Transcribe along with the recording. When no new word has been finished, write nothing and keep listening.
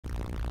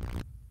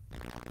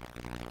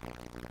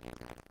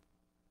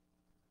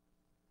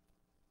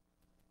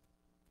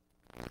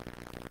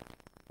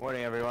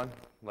Morning, everyone.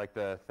 I'd like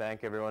to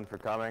thank everyone for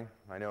coming.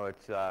 I know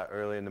it's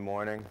early in the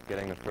morning,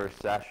 getting the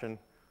first session,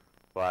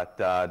 but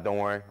don't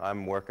worry,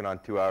 I'm working on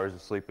 2 hours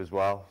of sleep as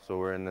well, so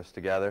we're in this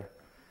together.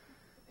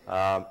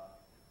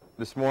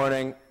 This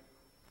morning,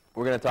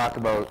 we're going to talk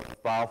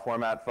about file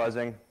format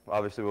fuzzing.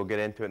 Obviously, we'll get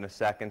into it in a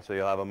second, so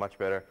you'll have a much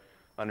better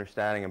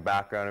understanding and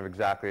background of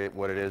exactly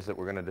what it is that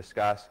we're going to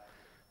discuss.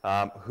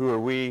 Who are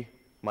we?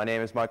 My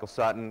name is Michael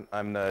Sutton.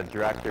 I'm the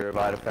director of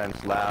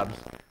iDefense Labs.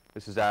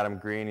 This is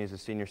Sutton&Greene. He's a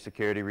senior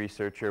security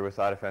researcher with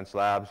iDefense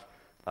Labs.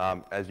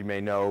 As you may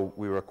know,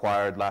 we were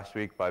acquired last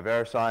week by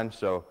VeriSign,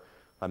 so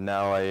I'm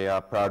now a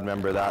proud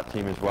member of that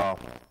team as well.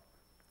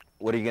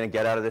 What are you going to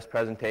get out of this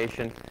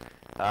presentation?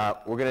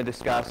 We're going to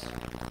discuss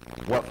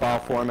what file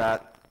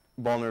format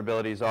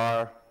vulnerabilities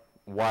are,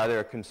 why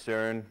they're a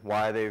concern,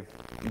 why they've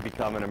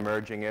become an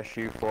emerging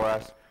issue for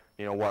us,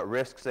 what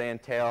risks they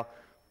entail.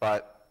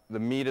 But the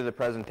meat of the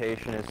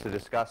presentation is to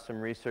discuss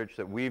some research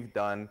that we've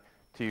done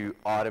to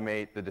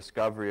automate the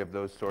discovery of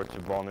those sorts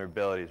of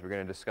vulnerabilities. We're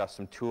going to discuss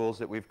some tools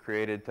that we've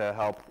created to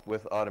help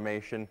with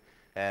automation,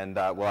 and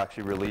we'll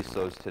actually release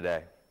those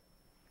today.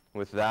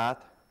 With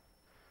that,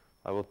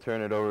 I will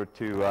turn it over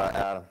to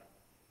Adam.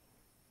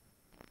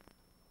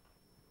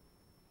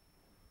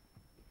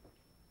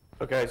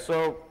 Okay,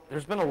 so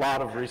there's been a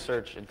lot of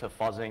research into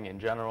fuzzing in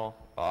general.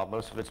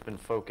 Most of it's been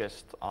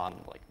focused on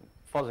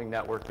fuzzing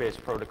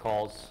network-based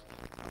protocols.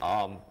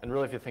 And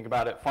really, if you think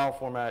about it, file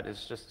format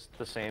is just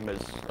the same as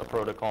a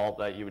protocol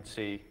that you would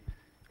see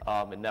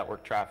in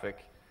network traffic.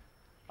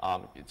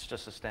 It's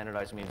just a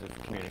standardized means of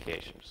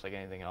communication, just like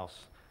anything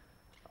else.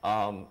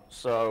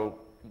 So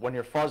when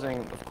you're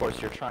fuzzing, of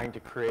course, you're trying to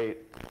create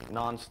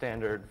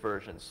non-standard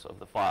versions of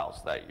the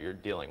files that you're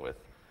dealing with.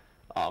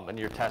 And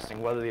you're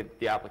testing whether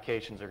the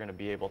applications are going to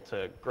be able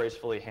to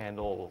gracefully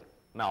handle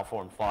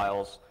malformed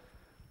files,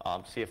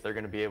 see if they're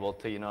going to be able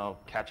to,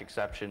 catch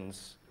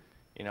exceptions,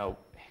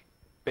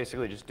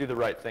 basically just do the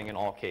right thing in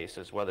all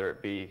cases, whether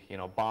it be,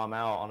 bomb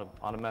out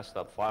on a messed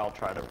up file,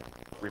 try to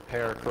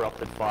repair a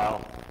corrupted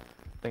file,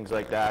 things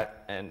like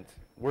that. And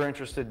we're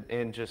interested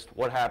in just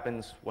what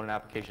happens when an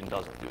application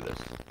doesn't do this.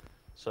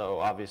 So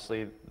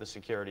obviously, the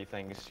security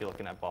things, you're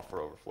looking at buffer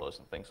overflows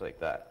and things like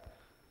that.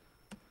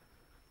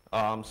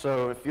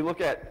 So if you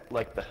look at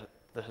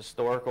the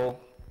historical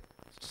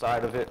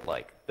side of it,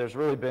 there's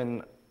really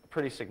been a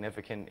pretty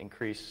significant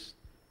increase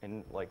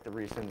in the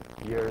recent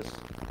years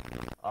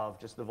of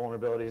just the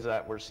vulnerabilities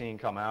that we're seeing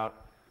come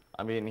out.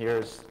 I mean,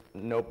 here's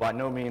by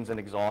no means an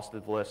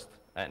exhaustive list.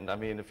 And I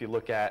mean, if you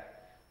look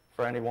at,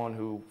 for anyone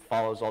who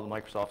follows all the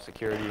Microsoft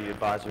security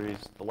advisories,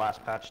 the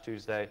last patch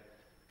Tuesday,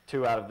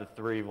 2 out of the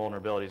 3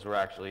 vulnerabilities were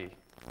actually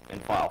in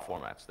file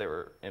formats. They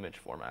were image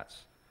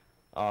formats.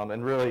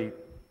 And really,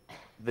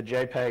 the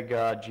JPEG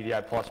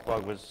GDI plus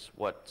bug was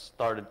what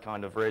started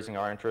kind of raising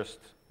our interest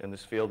in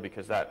this field,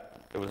 because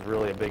it was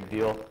really a big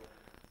deal.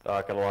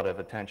 Got a lot of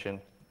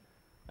attention,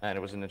 and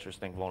it was an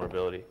interesting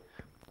vulnerability.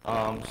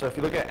 So if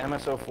you look at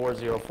MSO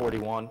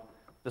 4041,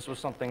 this was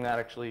something that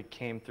actually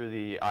came through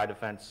the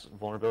iDefense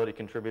Vulnerability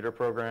Contributor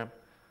Program.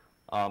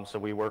 So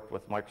we worked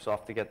with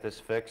Microsoft to get this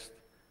fixed.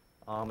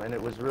 And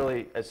it was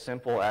really as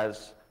simple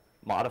as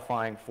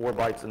modifying 4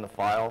 bytes in the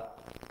file.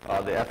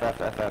 The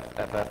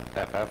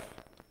FF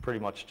pretty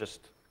much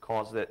just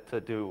caused it to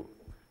do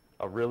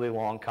a really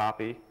long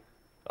copy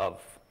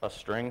of a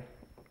string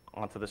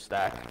onto the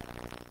stack.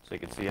 So you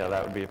can see how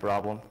that would be a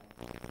problem.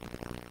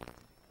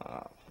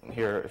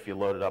 Here, if you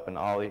load it up in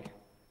Ollie,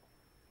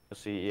 you'll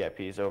see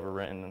EIP is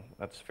overwritten.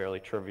 That's fairly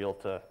trivial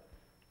to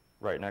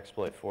write an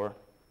exploit for.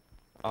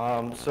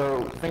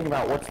 So think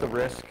about what's the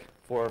risk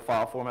for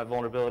file format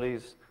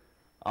vulnerabilities.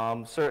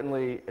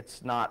 Certainly,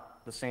 it's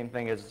not the same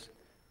thing as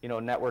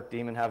a network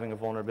daemon having a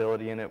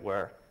vulnerability in it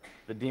where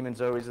the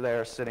daemon's always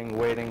there, sitting,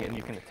 waiting, and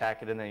you can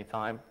attack it at any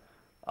time.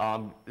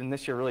 In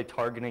this, you're really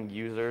targeting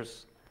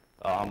users,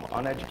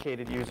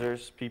 uneducated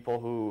users, people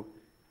who,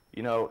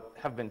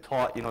 have been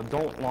taught,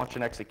 don't launch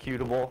an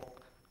executable,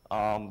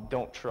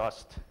 don't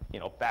trust,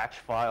 batch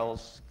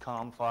files,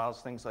 COM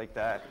files, things like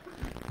that,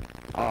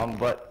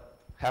 but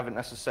haven't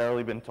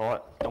necessarily been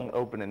taught, don't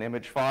open an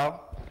image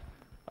file.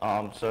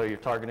 So you're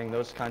targeting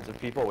those kinds of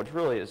people, which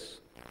really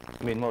is,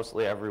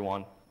 mostly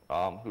everyone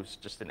who's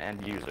just an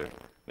end user.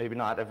 Maybe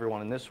not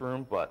everyone in this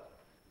room, but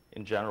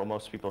in general,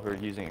 most people who are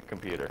using a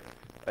computer.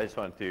 I just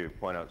wanted to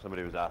point out,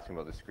 somebody was asking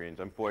about the screens.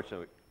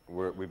 Unfortunately,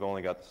 we've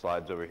only got the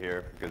slides over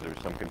here because there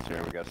was some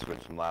concern. We got to switch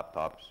some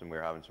laptops, and we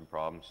were having some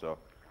problems. So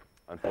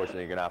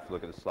unfortunately, you're going to have to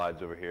look at the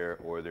slides over here,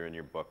 or they're in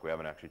your book. We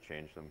haven't actually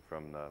changed them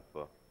from the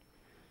book.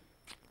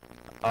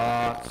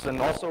 And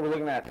also, we're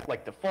looking at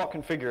default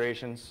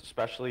configurations,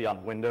 especially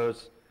on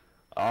Windows.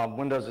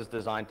 Windows is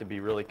designed to be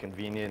really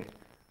convenient.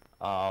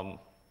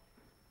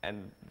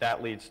 And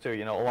that leads to,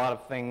 a lot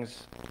of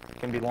things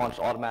can be launched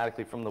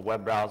automatically from the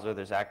web browser.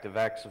 There's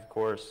ActiveX, of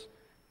course,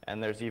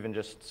 and there's even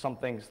just some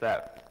things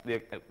that,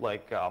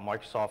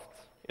 Microsoft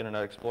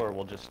Internet Explorer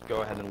will just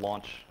go ahead and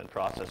launch and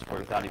process for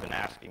without even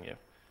asking you.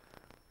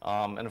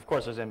 And of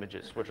course, there's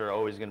images, which are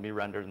always going to be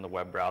rendered in the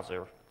web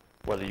browser,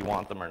 whether you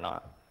want them or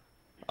not.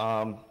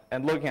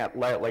 And looking at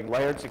like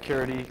layered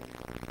security,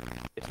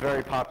 it's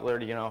very popular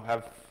to,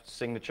 have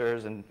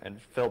signatures and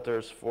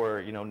filters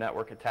for,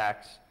 network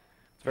attacks.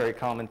 It's very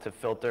common to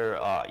filter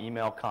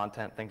email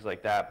content, things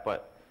like that,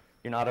 but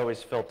you're not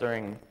always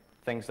filtering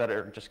things that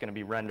are just going to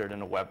be rendered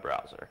in a web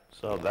browser.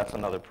 So that's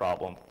another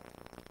problem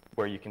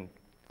where you can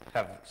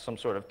have some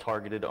sort of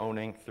targeted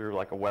owning through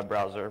like a web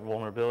browser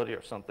vulnerability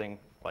or something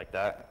like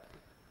that.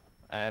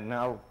 And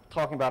now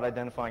talking about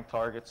identifying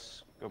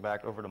targets, go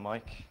back over to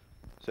Mike.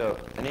 So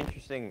an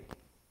interesting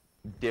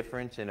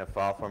difference in a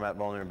file format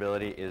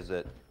vulnerability is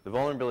that the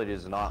vulnerability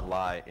does not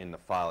lie in the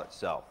file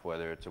itself,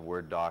 whether it's a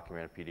Word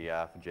document, a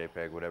PDF, a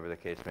JPEG, whatever the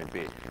case may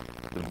be.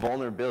 The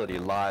vulnerability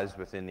lies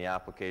within the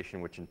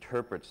application which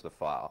interprets the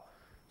file.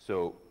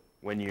 So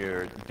when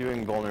you're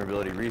doing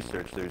vulnerability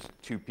research, there's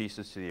two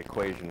pieces to the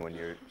equation when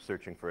you're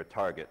searching for a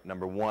target.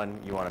 Number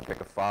one, you want to pick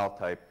a file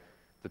type,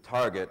 the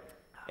target,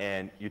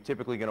 and you're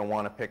typically going to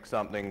want to pick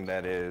something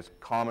that is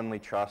commonly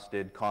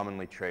trusted,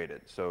 commonly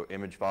traded. So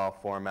image file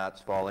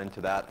formats fall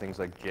into that, things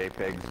like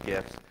JPEGs,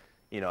 GIFs.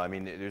 I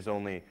mean, it's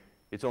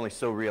only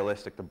so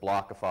realistic to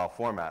block a file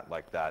format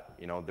like that.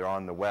 They're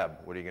on the web.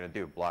 What are you going to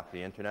do? Block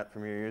the internet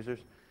from your users?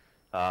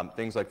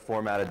 Things like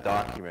formatted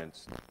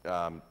documents,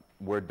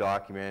 Word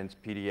documents,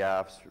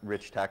 PDFs,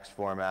 rich text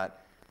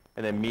format,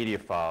 and then media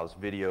files,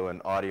 video and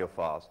audio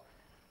files.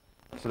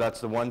 So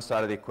that's the one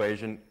side of the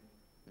equation.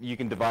 You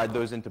can divide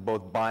those into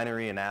both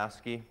binary and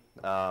ASCII.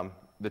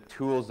 The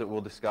tools that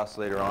we'll discuss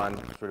later on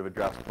sort of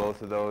address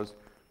both of those.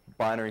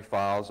 Binary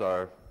files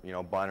are,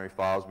 binary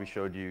files. We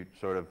showed you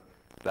sort of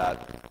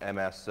that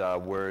MS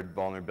Word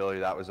vulnerability.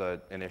 That was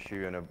an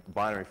issue in a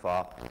binary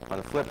file. On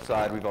the flip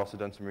side, we've also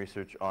done some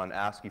research on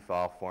ASCII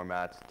file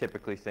formats,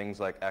 typically things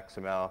like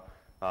XML,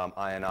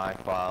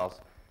 INI files,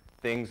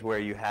 things where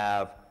you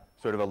have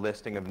sort of a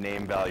listing of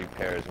name value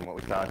pairs. And what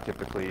we found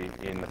typically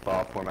in the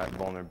file format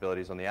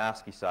vulnerabilities on the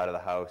ASCII side of the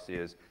house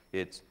is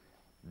it's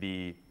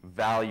the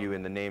value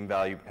in the name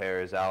value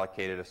pair is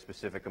allocated a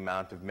specific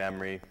amount of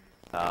memory.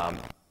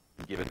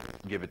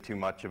 Give it too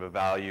much of a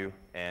value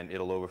and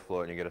it'll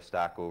overflow and you get a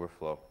stack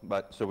overflow.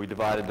 So we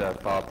divided the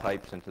file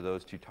types into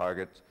those two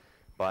targets,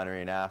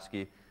 binary and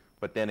ASCII.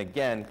 But then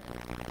again,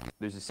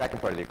 there's a second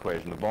part of the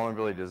equation. The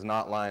vulnerability does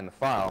not lie in the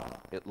file,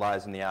 it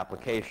lies in the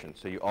application.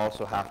 So you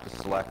also have to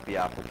select the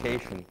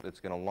application that's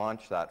going to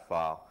launch that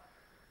file.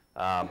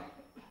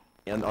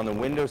 And on the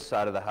Windows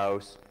side of the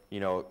house,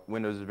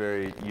 Windows is a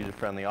very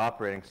user-friendly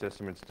operating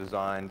system. It's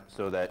designed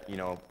so that,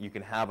 you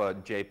can have a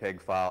JPEG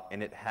file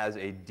and it has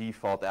a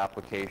default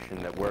application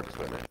that works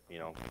with it.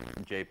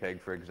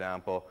 JPEG, for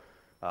example,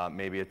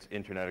 maybe it's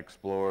Internet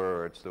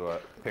Explorer or it's the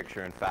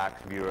picture and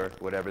fax viewer,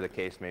 whatever the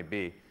case may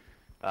be.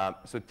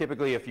 So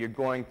typically, if you're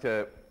going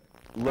to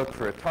look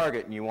for a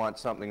target and you want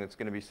something that's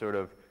going to be sort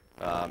of,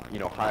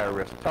 higher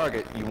risk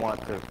target, you want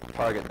to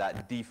target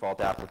that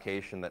default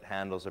application that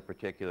handles a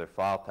particular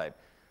file type.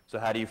 So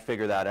how do you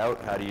figure that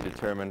out? How do you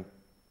determine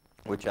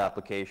which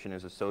application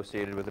is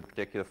associated with a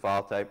particular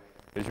file type?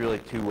 There's really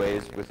two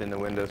ways within the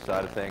Windows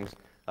side of things.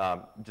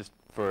 Just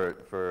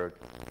for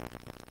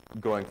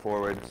going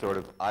forward, sort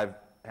of, I've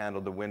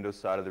handled the Windows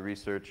side of the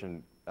research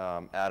and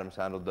Adam's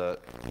handled the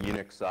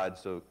Unix side,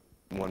 so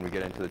when we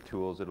get into the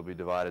tools, it'll be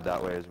divided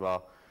that way as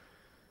well.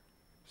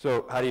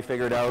 So how do you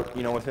figure it out?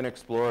 Within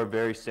Explorer,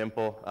 very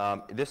simple.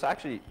 This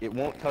actually, it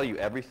won't tell you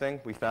everything.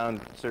 We found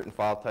certain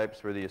file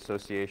types where the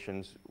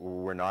associations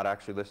were not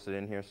actually listed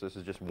in here, so this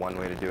is just one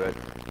way to do it.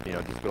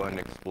 Just go in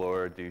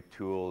Explorer, do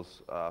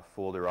tools,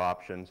 folder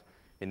options.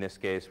 In this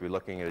case, we're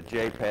looking at a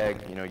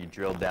JPEG. You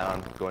drill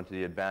down, go into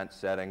the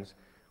advanced settings.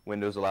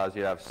 Windows allows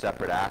you to have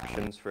separate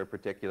actions for a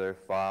particular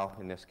file.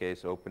 In this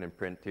case, open and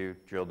print to,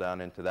 drill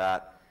down into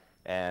that.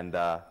 And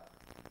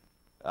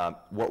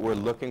what we're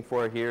looking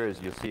for here is,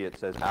 you'll see it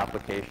says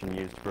application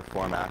used to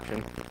perform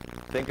action.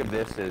 Think of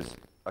this as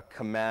a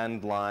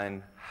command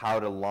line, how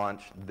to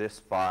launch this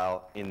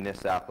file in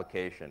this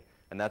application.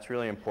 And that's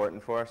really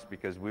important for us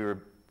because we're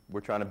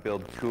trying to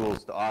build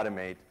tools to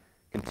automate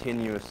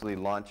continuously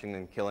launching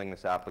and killing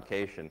this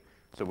application.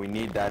 So we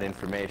need that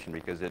information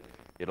because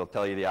it'll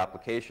tell you the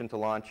application to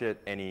launch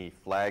it, any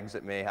flags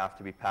that may have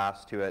to be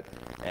passed to it,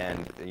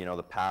 and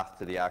the path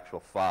to the actual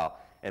file.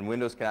 And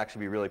Windows can actually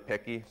be really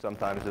picky.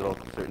 Sometimes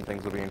certain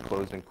things will be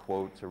enclosed in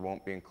quotes or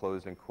won't be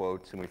enclosed in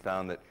quotes. And we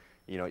found that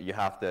you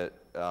have to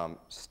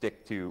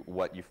stick to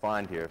what you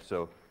find here.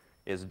 So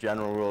as a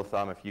general rule of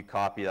thumb, if you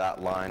copy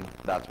that line,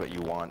 that's what you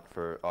want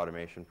for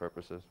automation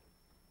purposes.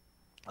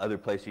 Other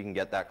place you can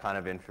get that kind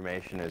of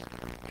information is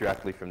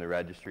directly from the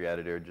registry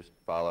editor. Just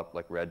file up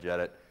like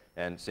regedit,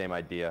 and same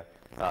idea.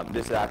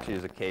 This actually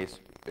is a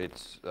case.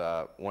 It's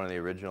one of the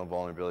original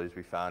vulnerabilities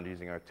we found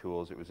using our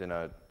tools. It was in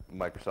a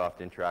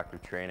Microsoft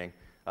Interactive Training.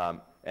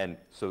 And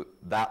so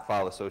that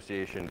file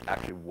association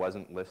actually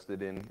wasn't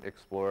listed in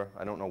Explorer.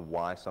 I don't know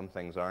why some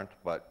things aren't,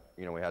 but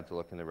we had to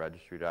look in the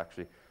registry to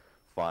actually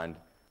find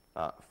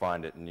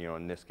it. And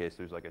in this case,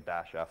 there's like a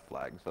 -f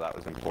flag, so that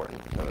was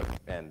important.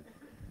 And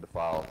the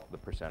file, the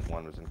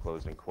 %1 was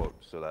enclosed in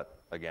quotes, so that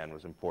again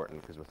was important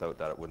because without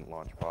that it wouldn't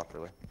launch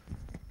properly.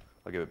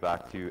 I'll give it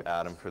back to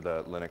Adam for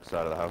the Linux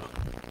side of the house.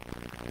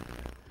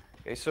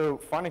 Okay, so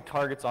finding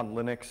targets on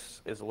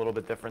Linux is a little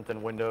bit different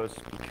than Windows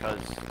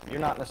because you're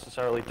not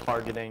necessarily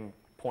targeting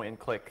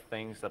point-and-click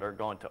things that are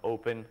going to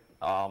open.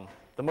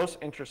 The most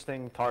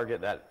interesting target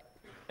that,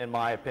 in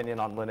my opinion,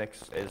 on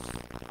Linux is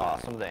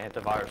some of the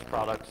antivirus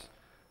products,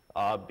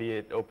 be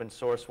it open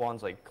source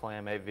ones like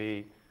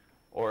ClamAV,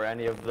 or a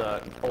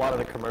lot of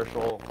the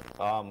commercial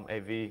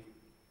AV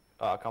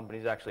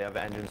companies actually have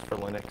engines for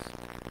Linux.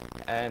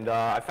 And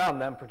I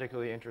found them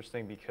particularly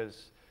interesting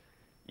because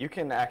you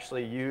can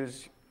actually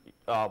use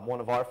one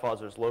of our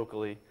fuzzers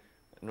locally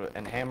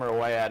and hammer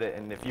away at it,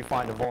 and if you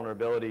find a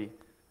vulnerability,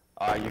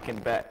 you can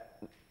bet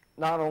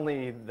not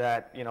only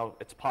that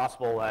it's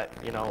possible that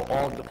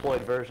all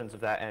deployed versions of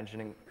that engine,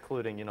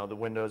 including the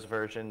Windows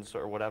versions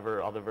or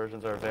whatever other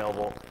versions are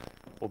available,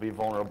 will be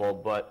vulnerable,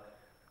 but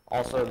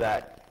also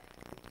that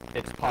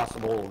it's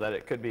possible that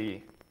it could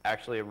be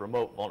actually a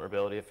remote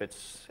vulnerability if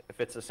it's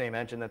the same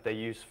engine that they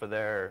use for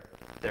their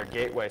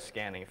gateway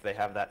scanning. If they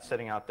have that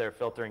sitting out there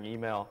filtering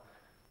email,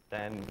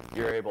 then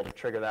you're able to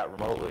trigger that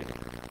remotely.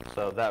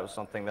 So that was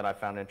something that I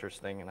found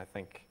interesting, and I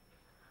think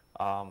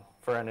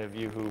for any of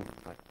you who,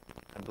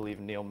 I believe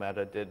Neil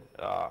Mehta did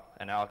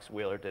and Alex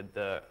Wheeler did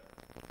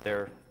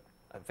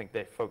I think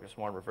they focused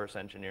more on reverse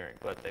engineering,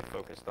 but they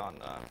focused on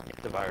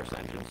the virus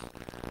engines.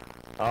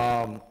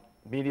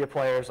 Media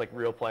players like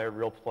Real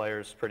Player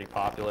is pretty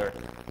popular,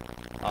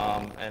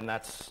 and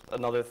that's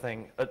another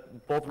thing.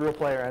 Both Real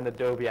Player and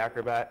Adobe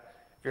Acrobat,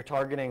 if you're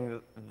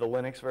targeting the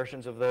Linux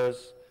versions of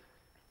those,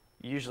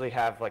 you usually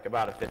have like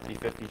about a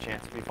 50-50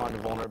 chance if you find a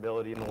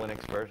vulnerability in the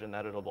Linux version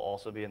that it'll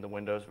also be in the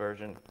Windows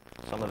version.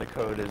 Some of the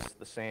code is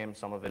the same,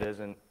 some of it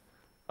isn't.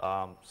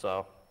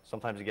 So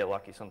sometimes you get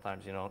lucky,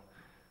 sometimes you don't.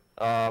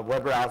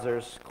 Web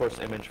browsers, of course,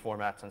 image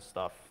formats and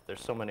stuff.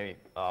 There's so many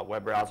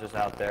web browsers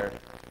out there.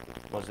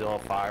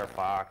 Mozilla,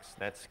 Firefox,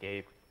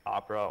 Netscape,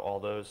 Opera, all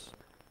those.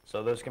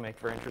 So those can make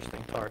for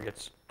interesting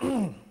targets.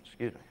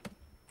 Excuse me.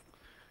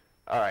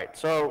 All right,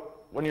 so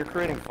when you're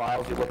creating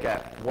files, you look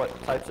at what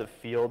types of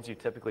fields you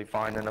typically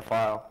find in a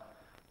file.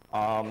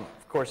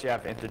 Of course, you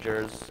have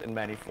integers in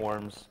many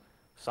forms,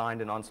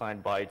 signed and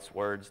unsigned bytes,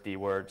 words,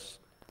 D-words.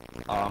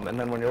 And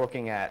then when you're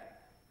looking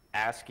at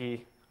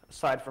ASCII,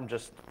 aside from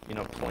just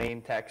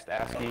plain text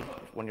ASCII,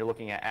 when you're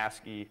looking at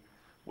ASCII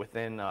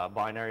within a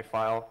binary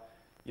file,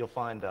 you'll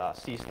find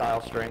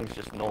C-style strings,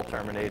 just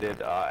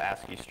null-terminated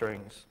ASCII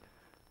strings.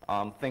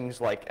 Things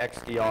like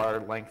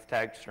XDR length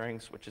tag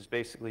strings, which is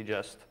basically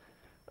just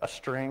a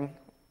string,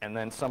 and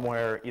then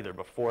somewhere either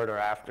before it or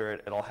after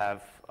it, it'll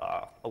have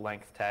a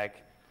length tag,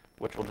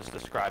 which will just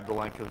describe the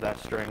length of that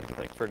string.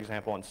 Like for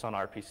example, in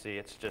SunRPC,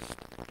 it's just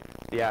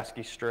the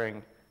ASCII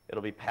string.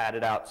 It'll be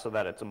padded out so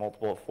that it's a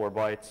multiple of 4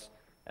 bytes,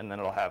 and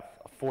then it'll have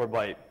a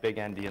 4-byte big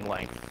endian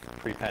length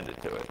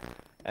prepended to it.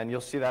 And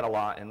you'll see that a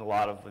lot in a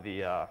lot of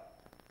the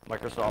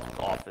Microsoft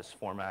Office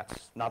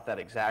formats. Not that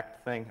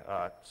exact thing.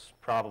 It's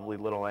probably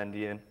little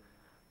endian.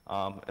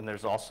 And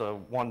there's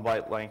also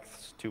 1-byte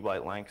lengths,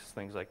 2-byte lengths,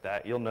 things like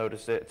that. You'll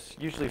notice it. It's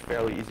usually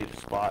fairly easy to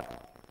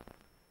spot.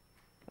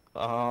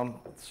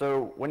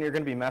 So when you're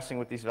going to be messing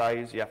with these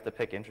values, you have to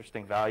pick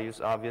interesting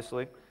values,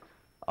 obviously.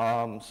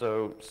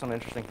 So some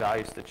interesting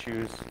values to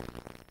choose.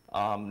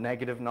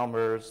 Negative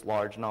numbers,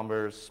 large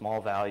numbers, small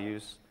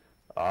values.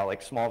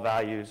 Like small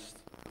values,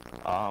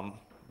 I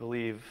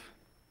believe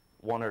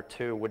 1 or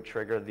 2 would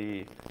trigger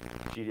the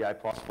GDI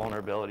plus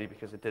vulnerability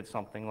because it did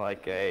something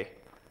like a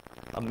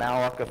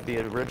malloc of the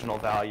original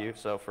value,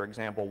 so for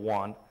example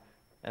 1,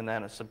 and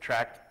then a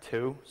subtract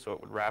 2, so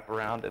it would wrap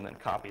around and then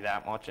copy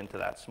that much into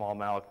that small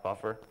malloc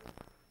buffer.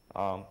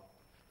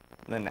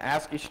 Then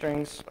ASCII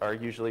strings are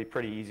usually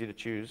pretty easy to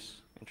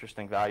choose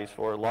interesting values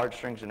for. Large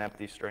strings and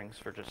empty strings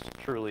for just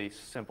truly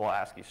simple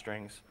ASCII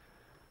strings.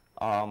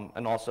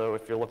 And also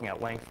if you're looking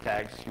at length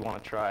tags, you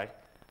want to try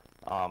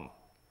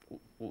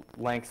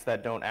lengths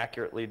that don't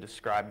accurately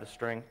describe the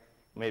string.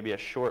 Maybe a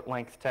short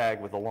length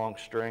tag with a long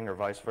string or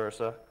vice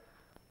versa.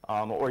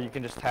 Or you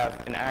can just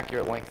have an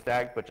accurate length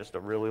tag, but just a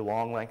really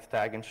long length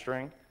tag and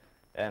string.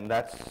 And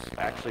that's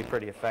actually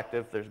pretty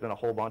effective. There's been a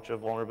whole bunch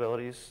of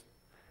vulnerabilities.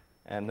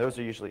 And those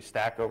are usually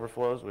stack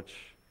overflows, which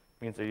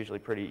means they're usually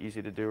pretty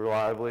easy to do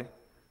reliably.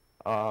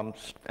 And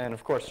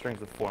of course,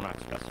 strings with format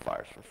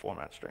specifiers for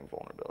format string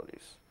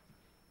vulnerabilities.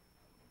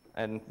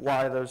 And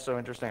why are those so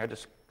interesting? I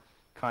just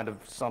kind of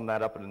sum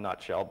that up in a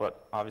nutshell.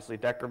 But obviously,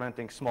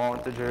 decrementing small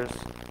integers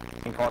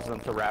can cause them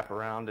to wrap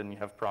around, and you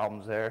have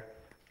problems there.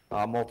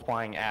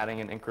 Multiplying,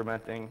 adding, and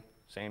incrementing,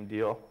 same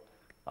deal.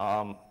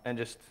 And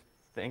just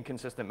the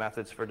inconsistent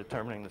methods for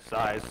determining the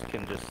size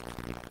can just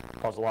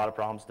cause a lot of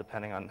problems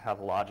depending on how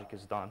the logic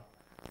is done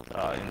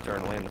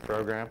internally in the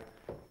program.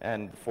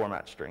 And the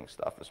format string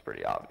stuff is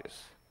pretty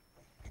obvious.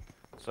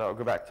 So I'll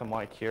go back to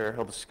Mike here.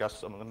 He'll discuss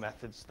some of the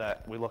methods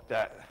that we looked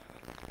at.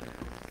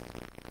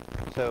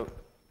 So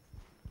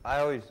I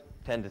always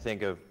tend to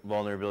think of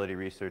vulnerability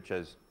research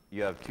as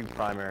you have 2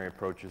 primary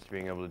approaches to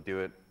being able to do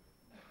it.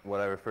 What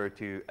I refer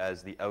to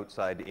as the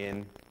outside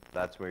in,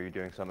 that's where you're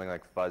doing something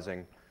like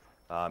fuzzing.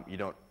 You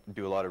don't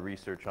do a lot of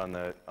research on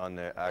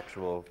the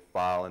actual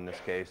file in this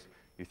case.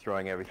 You're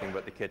throwing everything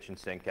but the kitchen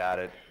sink at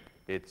it.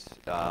 It's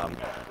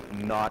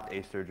not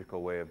a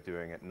surgical way of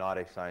doing it, not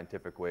a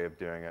scientific way of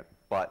doing it,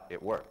 but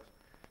it works.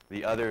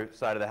 The other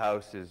side of the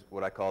house is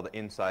what I call the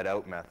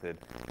inside-out method.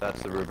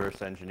 That's the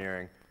reverse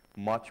engineering.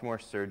 Much more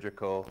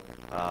surgical,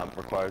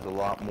 requires a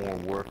lot more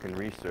work and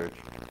research.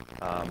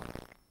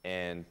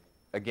 And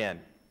again,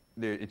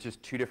 it's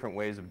just two different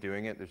ways of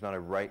doing it. There's not a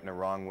right and a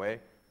wrong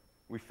way.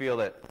 We feel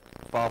that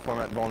file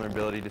format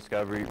vulnerability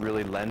discovery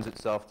really lends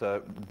itself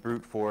to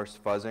brute force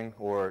fuzzing,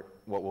 or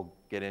what we'll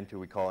get into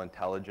we call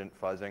intelligent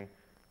fuzzing,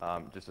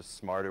 just a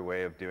smarter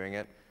way of doing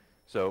it.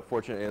 So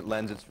fortunately, it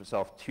lends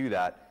itself to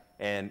that.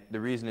 And the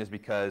reason is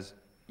because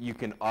you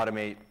can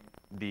automate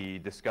the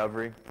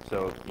discovery.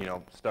 So,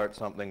 start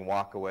something,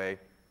 walk away,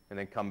 and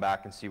then come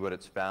back and see what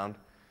it's found.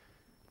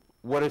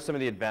 What are some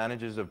of the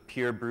advantages of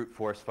pure brute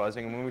force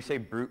fuzzing? And when we say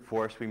brute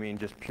force, we mean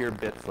just pure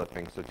bit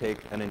flipping. So take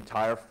an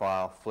entire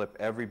file, flip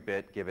every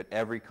bit, give it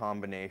every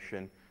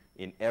combination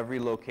in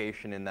every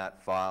location in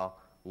that file,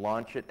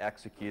 launch it,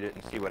 execute it,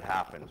 and see what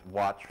happens.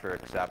 Watch for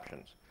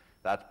exceptions.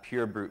 That's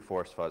pure brute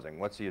force fuzzing.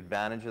 What's the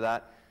advantage of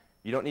that?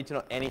 You don't need to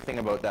know anything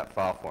about that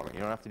file format. You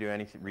don't have to do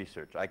any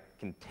research. I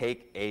can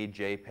take a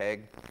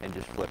JPEG and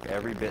just flip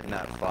every bit in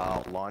that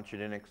file, launch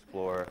it in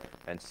Explorer,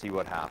 and see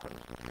what happens.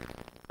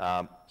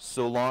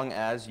 So long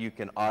as you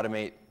can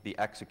automate the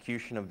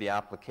execution of the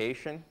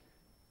application,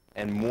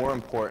 and more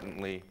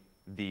importantly,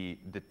 the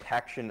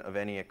detection of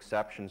any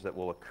exceptions that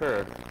will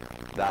occur,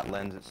 that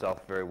lends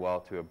itself very well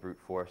to a brute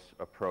force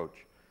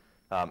approach.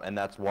 And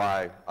that's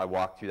why I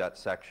walked through that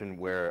section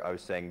where I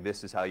was saying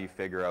this is how you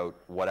figure out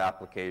what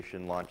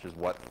application launches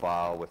what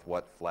file with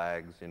what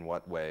flags in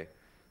what way,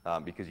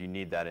 because you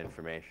need that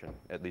information,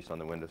 at least on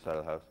the Windows side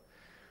of the house.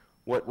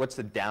 What's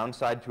the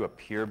downside to a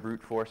pure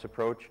brute force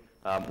approach?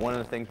 One of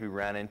the things we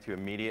ran into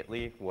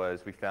immediately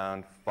was we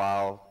found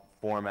file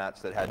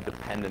formats that had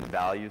dependent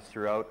values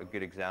throughout. A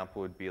good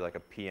example would be like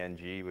a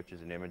PNG, which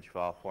is an image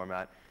file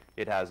format.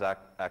 It has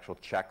actual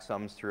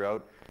checksums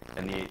throughout,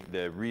 and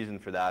the reason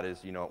for that is,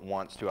 it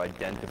wants to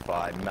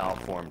identify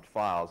malformed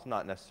files,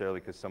 not necessarily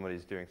because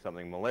somebody's doing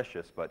something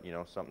malicious, but,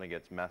 something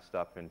gets messed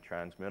up in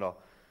transmittal.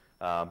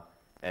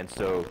 And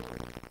so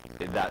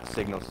that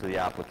signals to the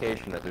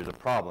application that there's a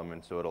problem,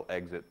 and so it'll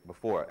exit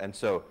before. And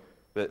so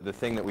the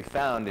thing that we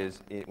found is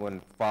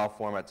when file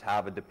formats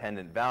have a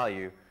dependent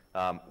value,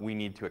 we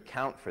need to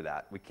account for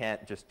that. We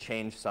can't just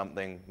change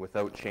something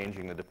without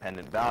changing the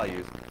dependent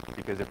values,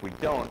 because if we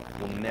don't,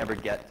 we'll never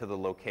get to the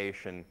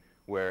location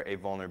where a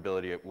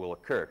vulnerability will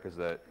occur, because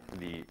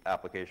the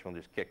application will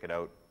just kick it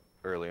out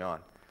early on.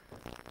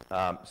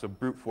 So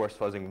brute force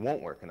fuzzing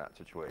won't work in that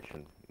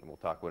situation. And we'll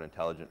talk about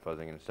intelligent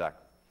fuzzing in a sec.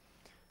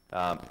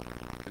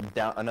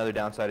 Another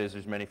downside is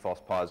there's many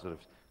false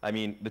positives. I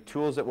mean, the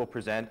tools that we'll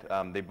present,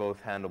 they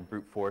both handle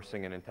brute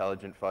forcing and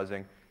intelligent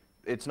fuzzing.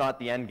 It's not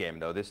the end game,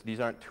 though.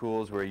 These aren't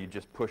tools where you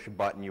just push a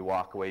button, you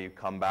walk away, you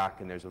come back,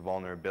 and there's a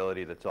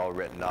vulnerability that's all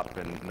written up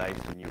and nice,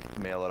 and you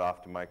mail it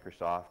off to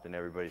Microsoft, and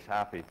everybody's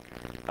happy.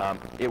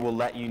 It will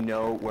let you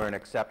know where an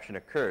exception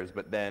occurs,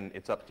 but then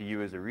it's up to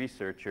you as a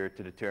researcher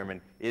to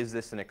determine, is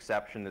this an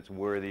exception that's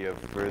worthy of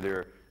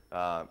further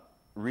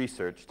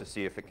research to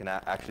see if it can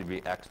actually be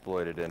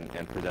exploited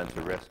and presents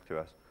a risk to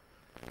us.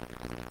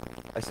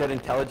 I said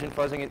intelligent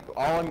fuzzing.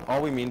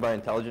 All we mean by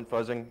intelligent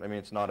fuzzing, I mean,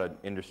 it's not an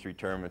industry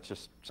term, it's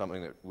just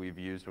something that we've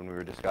used when we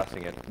were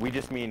discussing it. We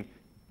just mean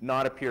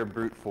not a pure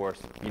brute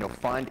force.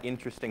 Find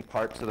interesting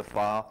parts of the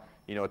file.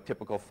 A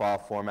typical file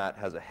format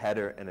has a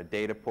header and a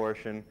data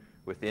portion.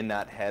 Within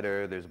that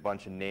header, there's a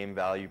bunch of name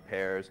value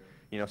pairs.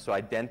 So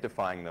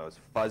identifying those,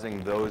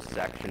 fuzzing those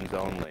sections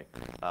only.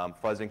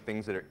 Fuzzing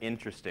things that are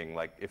interesting,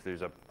 like if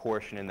there's a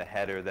portion in the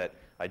header that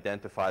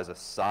identifies a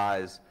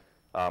size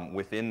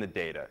within the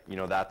data,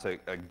 that's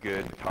a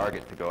good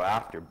target to go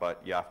after,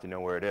 but you have to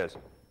know where it is.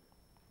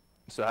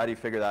 So how do you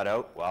figure that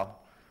out? Well,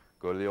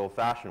 go to the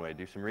old-fashioned way,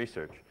 do some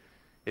research.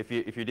 If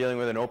you're dealing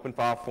with an open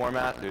file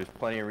format, there's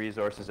plenty of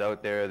resources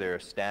out there. There are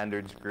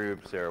standards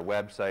groups, there are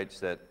websites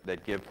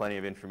that give plenty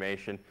of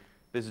information.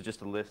 This is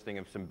just a listing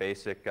of some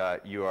basic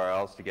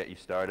URLs to get you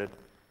started.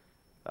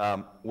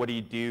 What do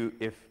you do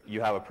if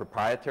you have a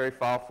proprietary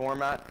file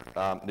format?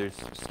 There's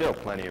still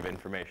plenty of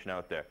information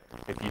out there.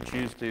 If you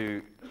choose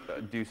to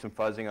do some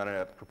fuzzing on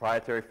a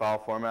proprietary file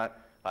format,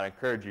 I'd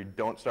encourage you,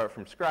 don't start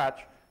from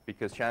scratch,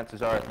 because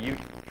chances are if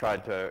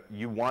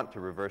you want to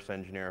reverse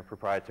engineer a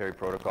proprietary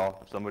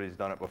protocol, somebody's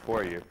done it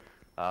before you.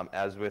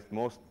 As with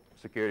most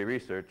security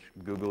research,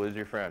 Google is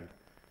your friend.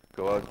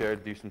 Go out there,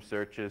 do some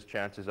searches.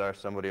 Chances are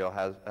somebody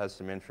else has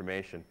some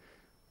information.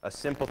 A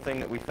simple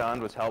thing that we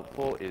found was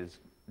helpful is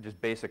just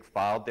basic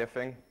file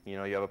diffing. You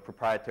have a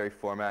proprietary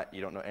format,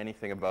 you don't know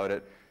anything about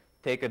it.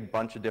 Take a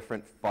bunch of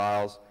different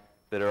files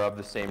that are of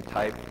the same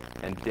type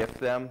and diff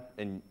them,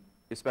 and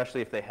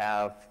especially if they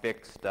have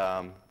fixed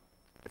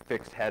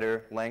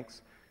header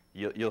lengths,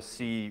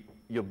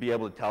 you'll be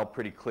able to tell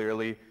pretty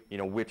clearly,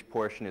 which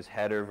portion is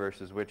header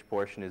versus which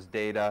portion is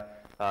data.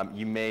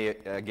 You may,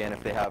 again,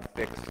 if they have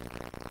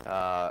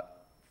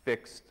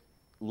fixed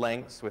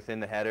lengths within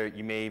the header.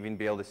 You may even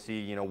be able to see,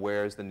 you know,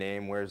 where's the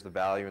name, where's the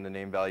value, and the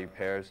name-value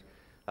pairs.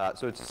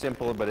 So it's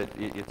simple, but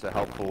it's a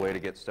helpful way to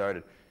get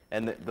started.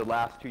 And the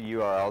last two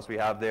URLs we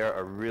have there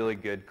are really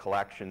good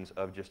collections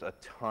of just a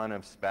ton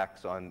of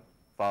specs on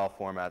file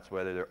formats,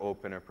 whether they're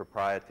open or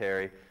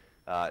proprietary.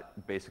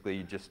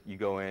 Basically, you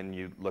go in,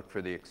 you look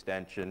for the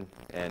extension,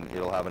 and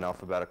it'll have an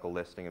alphabetical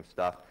listing of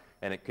stuff.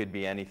 And it could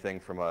be anything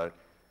from a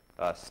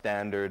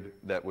standard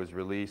that was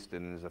released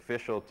and is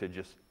official to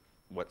just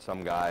what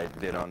some guy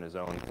did on his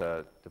own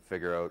to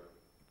figure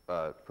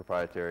out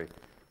proprietary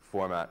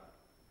format.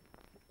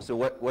 So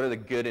what are the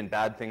good and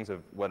bad things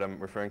of what I'm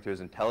referring to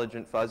as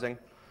intelligent fuzzing?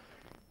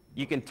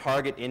 You can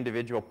target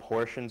individual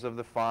portions of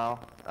the file.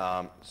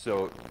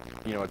 So,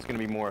 you know, it's going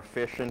to be more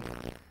efficient.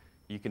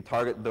 You can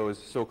target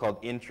those so-called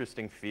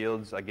interesting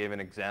fields. I gave an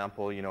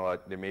example. You know,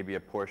 there may be a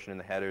portion in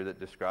the header that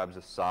describes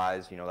a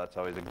size. You know, that's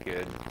always a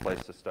good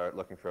place to start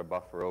looking for a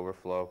buffer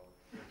overflow.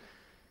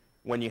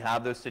 When you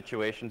have those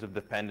situations of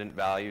dependent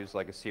values,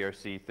 like a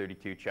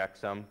CRC32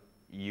 checksum,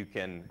 you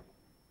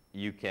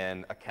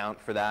can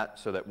account for that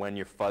so that when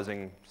you're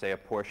fuzzing, say, a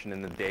portion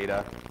in the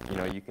data, you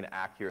know, you can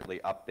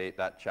accurately update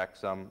that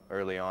checksum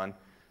early on.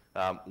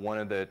 One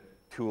of the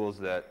tools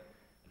that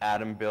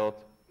Adam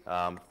built,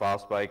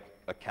 FileSpike,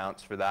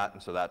 accounts for that,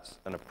 and so that's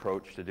an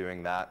approach to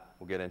doing that.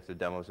 We'll get into the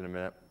demos in a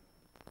minute.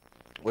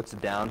 What's the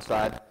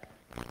downside?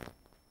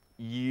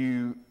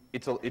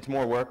 It's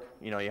more work.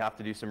 You know, you have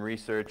to do some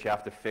research. You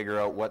have to figure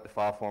out what the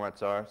file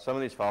formats are. Some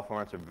of these file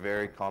formats are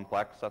very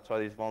complex. That's why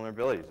these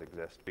vulnerabilities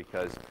exist,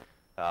 because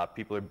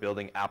people are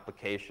building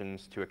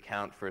applications to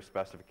account for a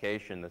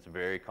specification that's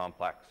very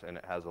complex, and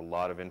it has a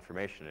lot of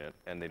information in it,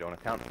 and they don't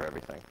account for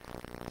everything.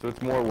 So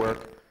it's more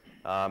work.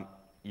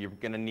 You're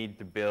going to need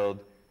to build,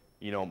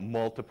 you know,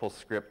 multiple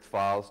script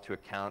files to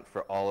account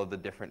for all of the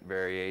different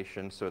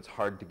variations, so it's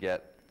hard to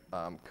get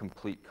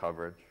complete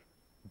coverage,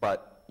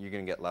 but you're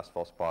going to get less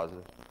false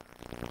positives.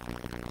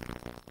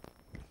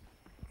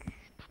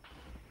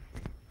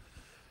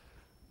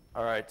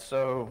 All right,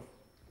 so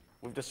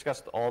we've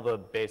discussed all the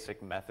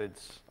basic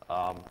methods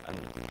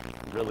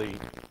and really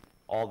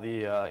all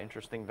the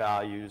interesting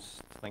values,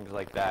 things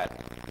like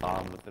that.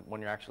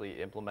 When you're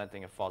actually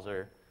implementing a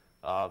fuzzer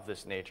of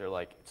this nature,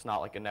 like, it's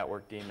not like a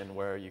network daemon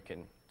where you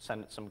can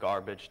send it some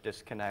garbage,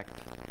 disconnect,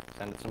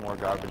 send it some more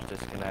garbage,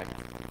 disconnect,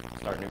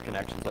 start new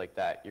connections like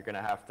that. You're going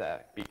to have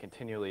to be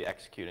continually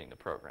executing the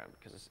program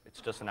because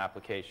it's just an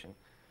application.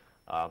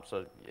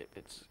 So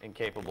it's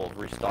incapable of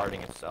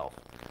restarting itself.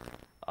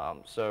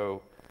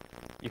 So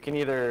you can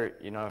either,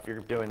 you know, if you're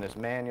doing this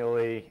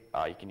manually,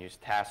 you can use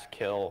task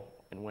kill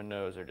in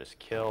Windows or just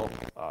kill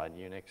in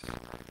Unix.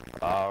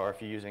 Or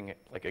if you're using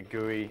like a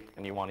GUI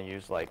and you want to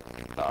use like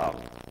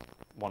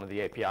one of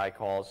the API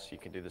calls, you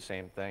can do the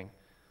same thing.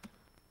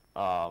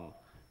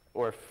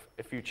 Or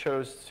if you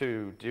chose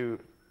to do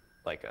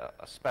like a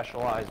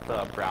specialized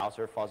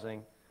browser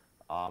fuzzing,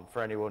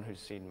 for anyone who's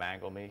seen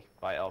Mangle Me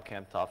by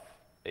LCamTough,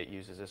 it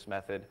uses this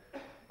method.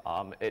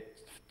 It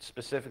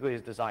specifically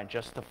is designed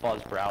just to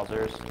fuzz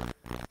browsers,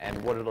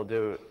 and what it'll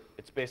do,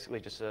 it's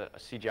basically just a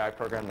CGI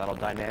program that'll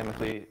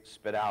dynamically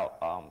spit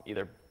out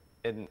either,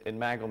 in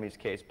Mangle Me's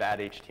case, bad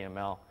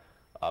HTML,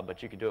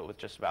 but you could do it with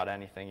just about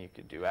anything. You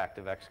could do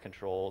ActiveX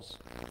controls,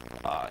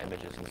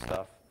 images and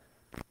stuff,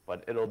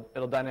 but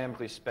it'll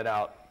dynamically spit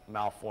out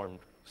malformed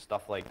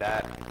stuff like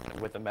that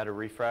with a meta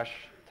refresh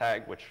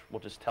tag, which will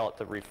just tell it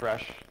to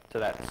refresh to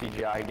that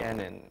CGI again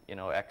in, you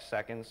know, X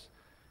seconds.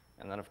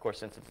 And then, of course,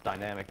 since it's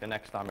dynamic, the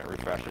next time it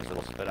refreshes,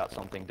 it'll spit out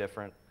something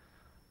different.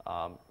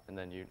 And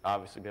then you'd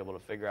obviously be able to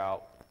figure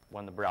out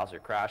when the browser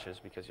crashes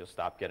because you'll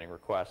stop getting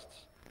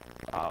requests.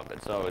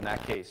 And so in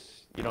that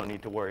case, you don't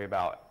need to worry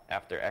about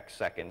after X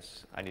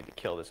seconds, I need to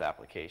kill this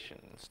application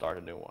and start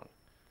a new one.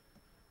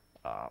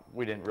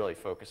 We didn't really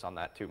focus on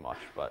that too much,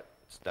 but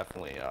it's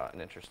definitely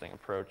an interesting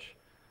approach.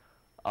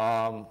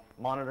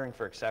 Monitoring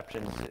for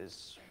exceptions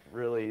is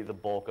really the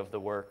bulk of the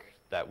work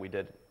that we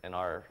did in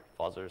our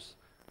fuzzers.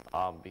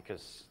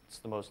 Because it's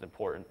the most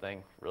important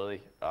thing,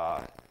 really.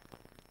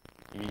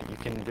 You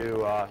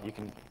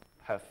can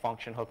have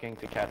function hooking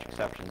to catch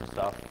exceptions and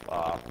stuff.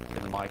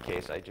 In my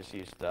case, I just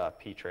used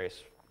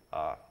ptrace,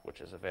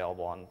 which is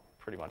available on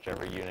pretty much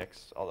every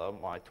Unix, although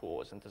my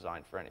tool isn't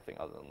designed for anything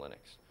other than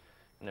Linux,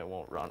 and it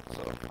won't run,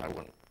 so I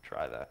wouldn't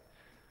try that.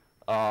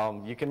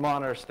 You can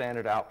monitor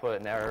standard output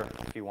and error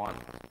if you want.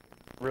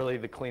 Really,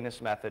 the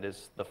cleanest method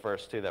is the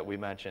first two that we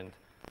mentioned.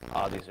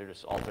 These are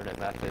just alternate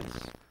methods.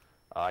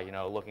 You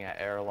know, looking at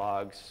error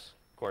logs,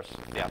 of course,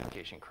 if the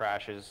application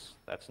crashes,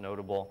 that's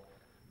notable,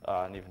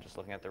 and even just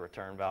looking at the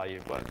return value.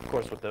 But of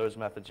course, with those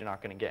methods, you're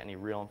not going to get any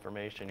real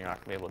information. You're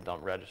not going to be able to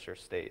dump register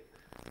state,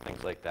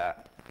 things like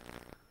that.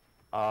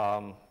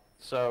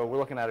 So we're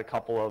looking at a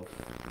couple of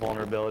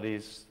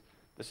vulnerabilities.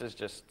 This is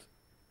just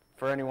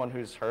for anyone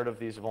who's heard of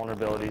these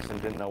vulnerabilities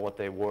and didn't know what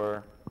they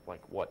were,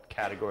 like what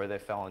category they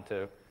fell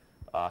into.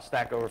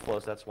 Stack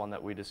overflows, that's one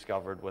that we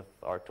discovered with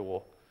our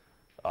tool.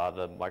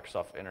 The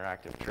Microsoft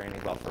Interactive Training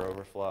Buffer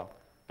Overflow.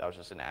 That was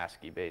just an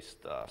ASCII-based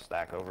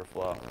stack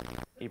overflow.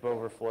 heap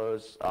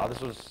overflows. This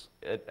was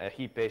a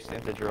heap-based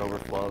integer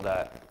overflow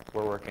that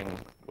we're working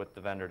with the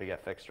vendor to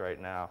get fixed right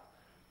now.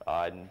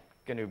 And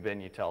GNU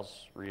bin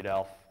utils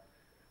readelf.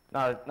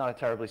 Not a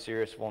terribly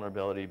serious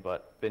vulnerability,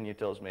 but bin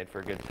util is made for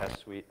a good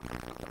test suite.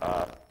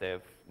 They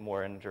have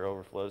more integer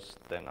overflows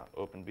than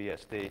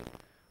OpenBSD.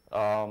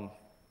 Of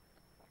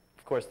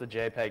course, the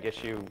JPEG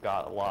issue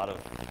got a lot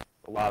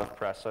of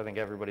press. So I think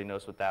everybody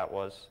knows what that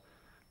was.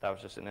 That was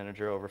just an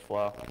integer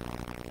overflow.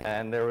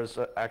 And there was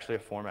actually a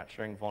format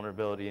string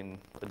vulnerability in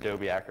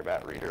Adobe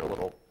Acrobat Reader a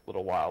little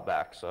while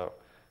back. So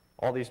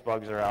all these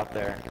bugs are out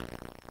there,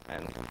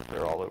 and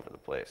they're all over the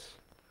place.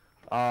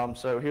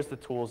 So here's the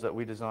tools that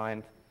we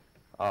designed.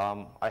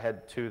 I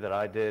had two that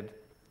I did,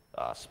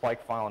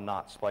 spike file and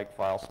not spike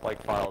file.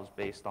 Spike file is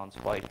based on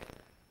spike.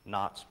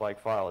 Not spike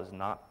file is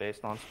not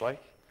based on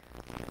spike.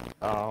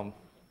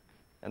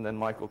 And then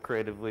Michael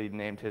creatively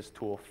named his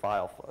tool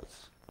File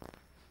Fuzz.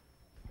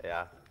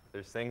 Yeah,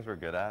 there's things we're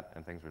good at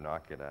and things we're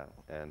not good at.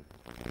 And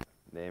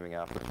naming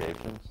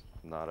applications,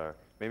 not our,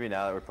 maybe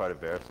now that we're part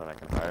of Verisign, I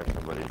can hire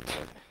somebody to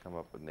come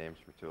up with names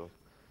for tools.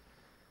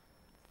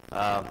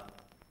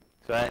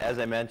 So as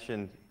I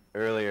mentioned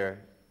earlier,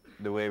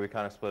 the way we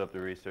kind of split up the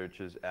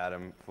research is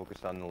Adam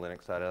focused on the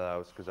Linux side of the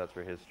house because that's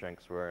where his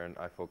strengths were, and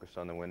I focused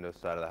on the Windows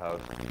side of the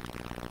house.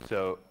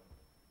 So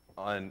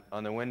on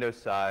the Windows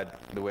side,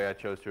 the way I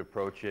chose to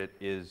approach it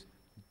is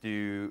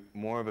do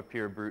more of a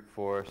pure brute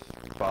force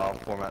file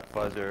format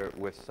fuzzer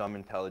with some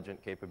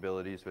intelligent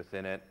capabilities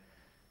within it.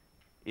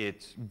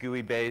 It's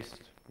GUI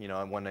based. You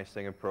know, one nice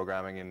thing of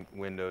programming in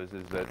Windows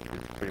is that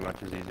it's pretty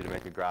much as easy to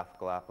make a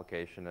graphical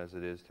application as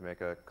it is to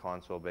make a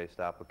console-based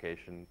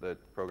application. The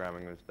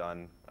programming was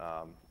done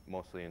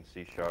mostly in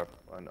C#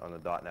 on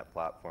the .NET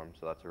platform,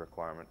 so that's a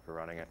requirement for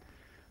running it.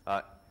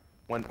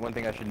 One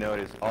thing I should note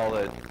is all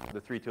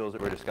the three tools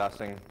that we're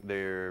discussing,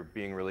 they're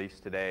being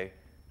released today.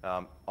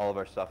 All of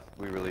our stuff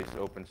we release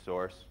open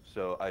source,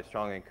 so I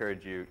strongly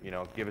encourage you,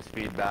 give us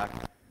feedback,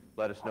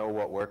 let us know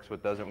what works,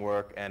 what doesn't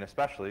work, and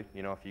especially,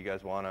 if you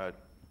guys want to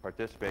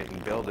participate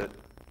and build it,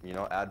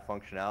 add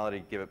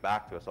functionality, give it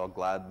back to us. I'll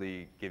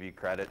gladly give you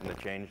credit in the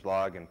change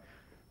log and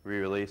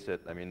re-release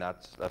it. I mean,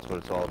 that's what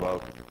it's all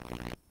about.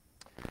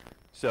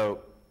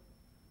 So,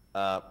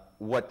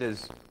 what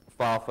does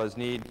File Fuzz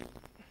need?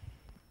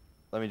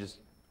 Let me just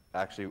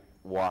actually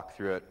walk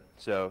through it.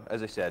 So,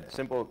 as I said,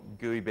 simple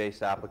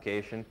GUI-based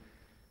application.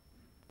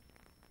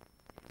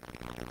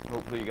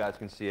 Hopefully you guys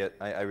can see it.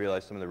 I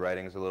realize some of the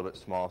writing is a little bit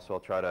small, so I'll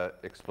try to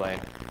explain.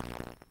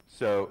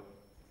 So,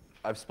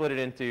 I've split it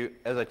into,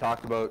 as I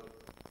talked about,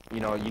 you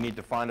need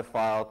to find a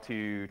file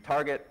to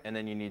target, and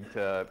then you need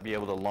to be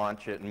able to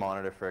launch it and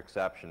monitor for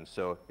exceptions.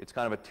 So it's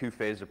kind of a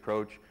two-phase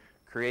approach.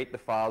 Create the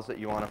files that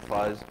you want to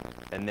fuzz,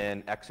 and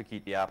then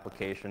execute the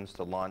applications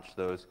to launch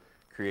those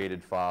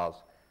created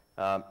files.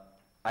 I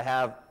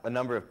have a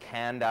number of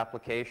canned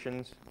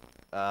applications,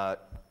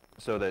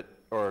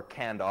 or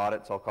canned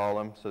audits, I'll call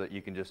them, so that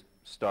you can just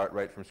start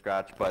right from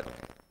scratch, but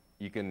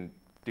you can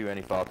do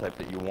any file type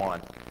that you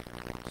want.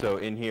 So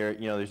in here,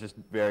 there's just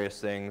various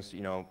things,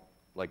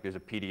 like there's a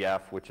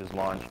PDF which is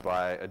launched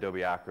by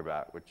Adobe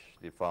Acrobat, which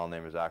the file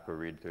name is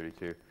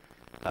acroread32.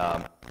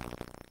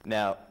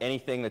 Now,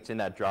 anything that's in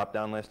that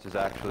drop-down list is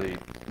actually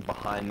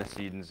behind the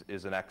scenes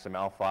is an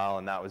XML file,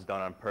 and that was done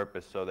on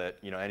purpose so that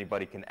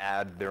anybody can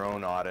add their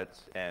own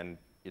audits, and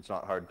it's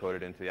not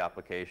hard-coded into the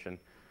application.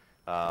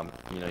 All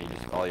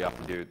you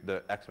have to do,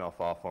 the XML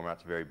file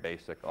format's very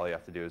basic. All you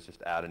have to do is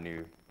just add a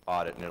new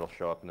audit, and it'll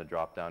show up in the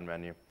drop-down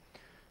menu.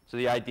 So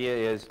the idea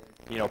is,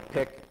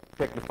 pick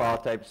the file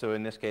type. So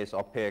in this case,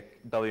 I'll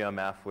pick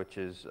WMF, which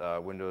is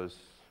Windows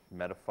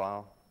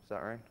Metafile. Is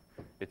that right?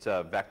 It's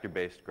a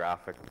vector-based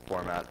graphic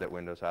format that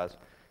Windows has,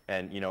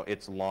 and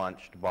it's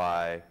launched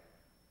by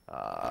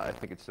I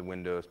think it's the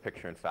Windows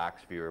Picture and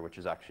Fax Viewer, which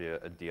is actually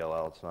a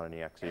DLL. It's not an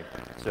exe.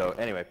 So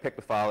anyway, pick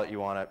the file that you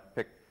want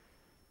to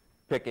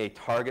pick a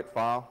target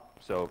file.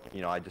 So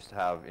I just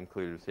have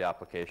included with the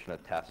application a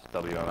test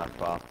WMF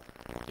file.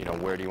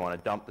 Where do you want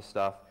to dump the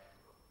stuff?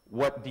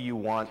 What do you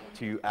want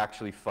to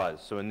actually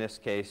fuzz? So in this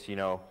case,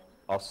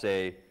 I'll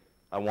say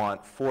I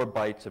want 4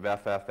 bytes of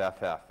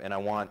FFFF, and I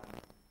want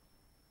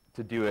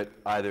to do it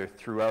either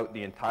throughout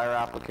the entire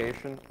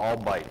application, all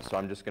bytes. So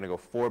I'm just going to go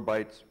 4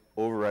 bytes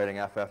overwriting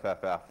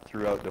FFFF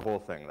throughout the whole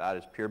thing. That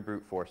is pure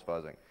brute force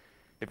fuzzing.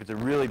 If it's a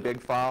really big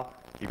file,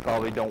 you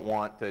probably don't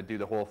want to do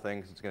the whole thing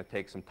because it's going to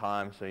take some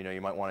time. So you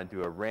might want to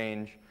do a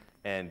range,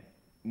 and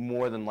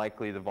more than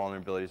likely the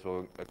vulnerabilities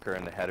will occur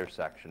in the header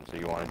section. So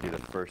you want to do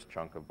the first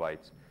chunk of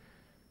bytes.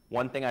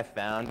 One thing I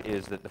found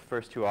is that the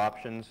first 2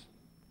 options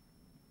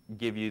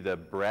give you the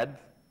breadth,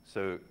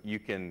 so you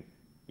can,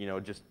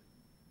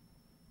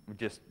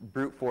 just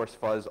brute force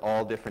fuzz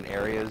all different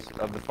areas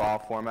of the file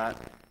format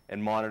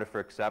and monitor for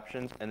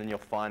exceptions, and then you'll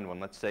find one.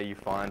 Let's say you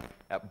find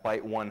at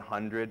byte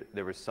 100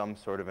 there was some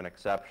sort of an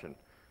exception,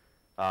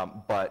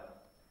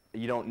 but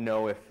you don't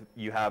know if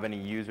you have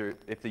any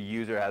if the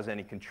user has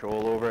any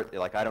control over it.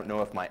 Like, I don't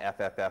know if my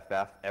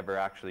FFFF ever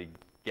actually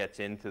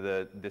gets into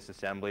the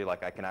disassembly,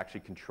 like I can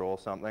actually control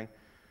something.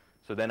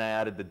 So then I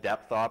added the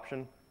depth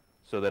option.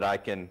 so that I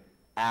can,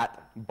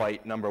 at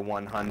byte number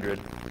 100,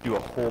 do a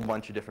whole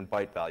bunch of different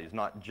byte values,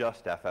 not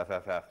just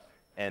FFFF.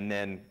 And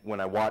then when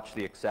I watch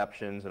the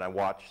exceptions and I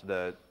watch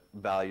the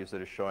values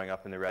that are showing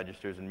up in the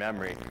registers in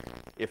memory,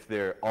 if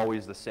they're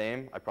always the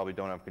same, I probably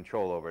don't have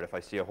control over it. If I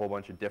see a whole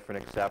bunch of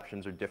different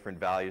exceptions or different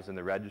values in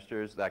the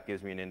registers, that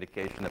gives me an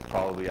indication that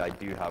probably I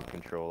do have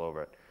control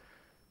over it.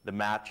 The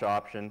match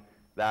option,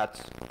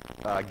 that's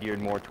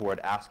geared more toward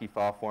ASCII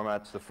file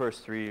formats. The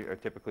first three are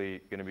typically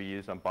going to be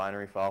used on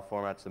binary file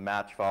formats. The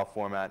match file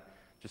format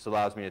just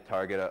allows me to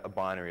target a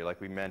binary.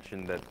 Like we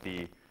mentioned that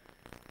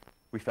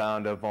we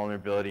found a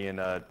vulnerability in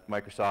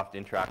Microsoft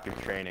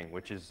Interactive Training,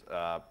 which is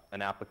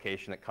an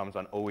application that comes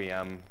on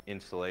OEM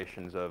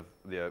installations of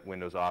the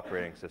Windows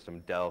operating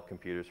system. Dell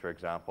computers, for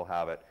example,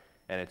 have it.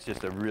 And it's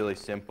just a really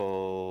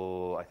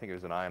simple, I think it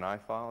was an INI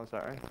file, is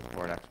that right?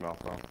 Or an XML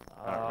file?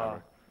 I don't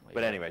remember.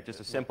 But anyway, just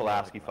a simple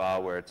ASCII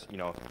file where it's,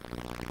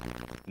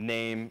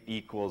 name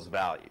equals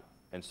value.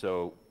 And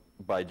so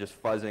by just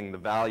fuzzing the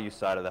value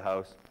side of the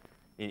house,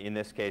 in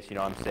this case,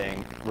 I'm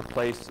saying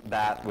replace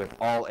that with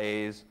all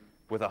A's,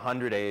 with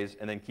 100 A's,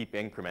 and then keep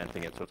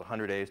incrementing it. So it's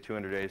 100 A's,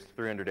 200 A's,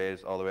 300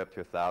 A's, all the way up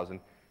to 1,000.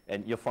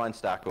 And you'll find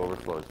Stack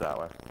Overflows that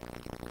way.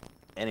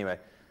 Anyway,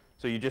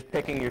 so you're just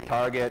picking your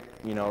target,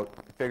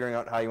 figuring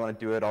out how you want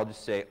to do it. I'll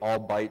just say all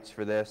bytes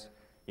for this,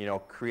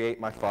 create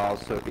my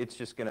files. So it's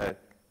just going to,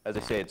 as I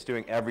say, it's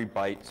doing every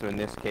byte. So in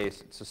this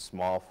case, it's a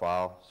small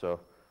file. So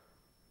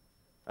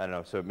I don't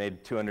know. So it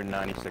made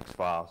 296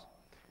 files.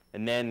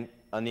 And then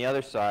on the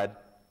other side,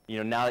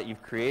 now that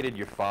you've created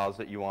your files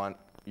that you want,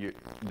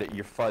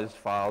 your fuzz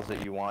files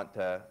that you want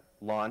to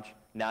launch,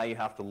 now you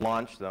have to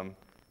launch them,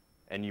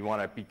 and you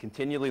want to be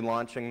continually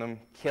launching them,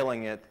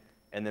 killing it,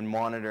 and then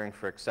monitoring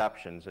for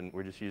exceptions. And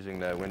we're just using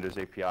the Windows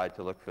API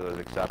to look for those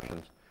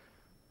exceptions.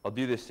 I'll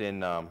do this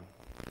in a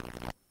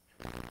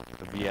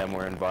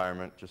VMware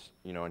environment, just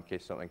in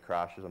case something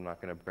crashes. I'm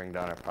not going to bring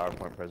down our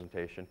PowerPoint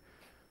presentation,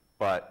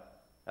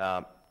 but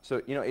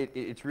so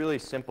it's really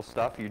simple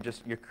stuff.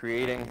 You're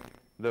creating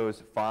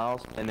those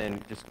files and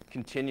then just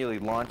continually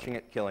launching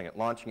it, killing it,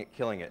 launching it,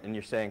 killing it, and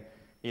you're saying,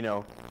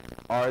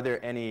 are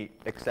there any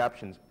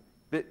exceptions?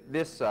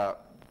 This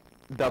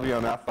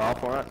WMF file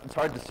format, it's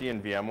hard to see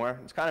in VMware.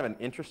 It's kind of an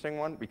interesting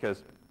one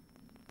because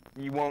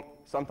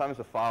sometimes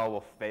the file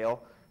will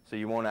fail, so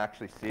you won't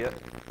actually see it,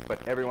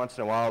 but every once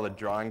in a while the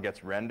drawing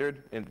gets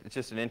rendered, and it's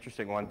just an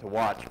interesting one to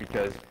watch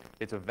because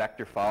it's a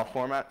vector file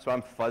format, so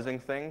I'm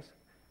fuzzing things,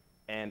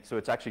 and so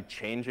it's actually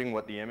changing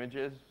what the image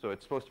is. So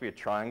it's supposed to be a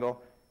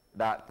triangle.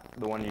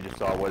 The one you just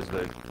saw was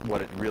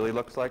what it really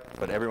looks like,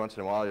 but every once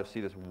in a while you'll see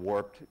this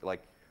warped,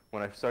 like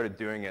when I started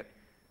doing it,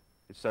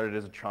 it started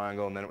as a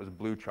triangle, and then it was a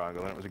blue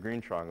triangle, then it was a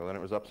green triangle, then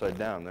it was upside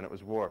down, then it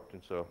was warped,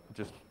 and so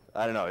just,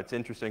 I don't know, it's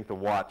interesting to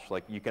watch.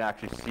 Like you can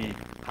actually see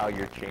how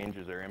your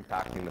changes are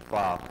impacting the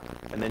file,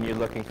 and then you're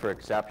looking for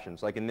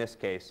exceptions. Like in this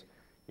case,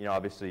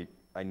 obviously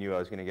I knew I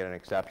was going to get an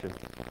exception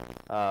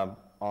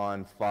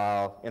on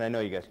file, and I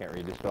know you guys can't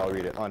read this, but I'll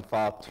read it. On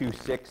file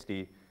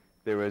 260,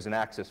 there was an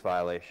access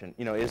violation.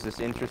 Is this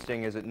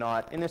interesting? Is it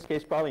not? In this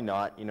case, probably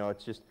not.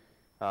 It's just,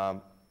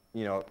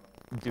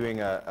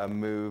 doing a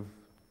move,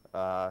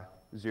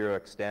 zero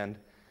extend.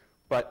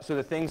 But so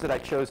the things that I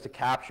chose to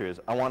capture is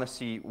I want to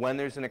see when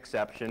there's an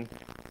exception,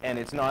 and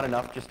it's not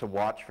enough just to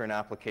watch for an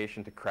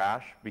application to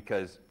crash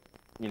because,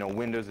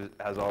 Windows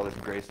has all this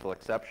graceful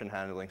exception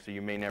handling, so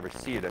you may never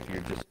see it if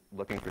you're just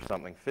looking for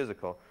something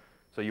physical.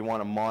 So you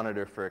want to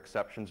monitor for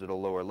exceptions at a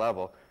lower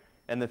level.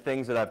 And the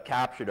things that I've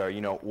captured are,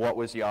 what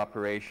was the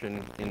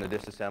operation in the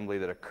disassembly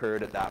that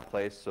occurred at that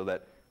place so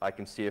that I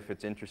can see if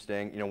it's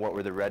interesting. What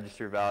were the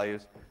register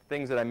values?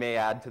 Things that I may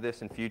add to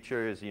this in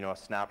future is, a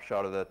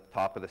snapshot of the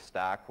top of the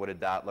stack. What did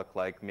that look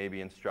like?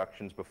 Maybe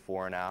instructions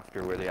before and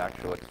after where the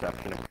actual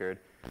exception occurred.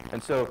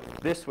 And so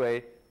this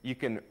way, you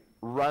can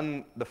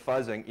run the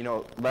fuzzing,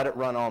 let it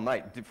run all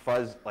night.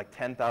 Fuzz like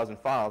 10,000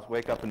 files,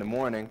 wake up in the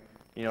morning,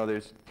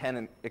 there's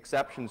 10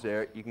 exceptions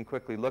there. You can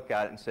quickly look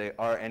at it and say,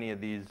 are any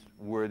of these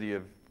worthy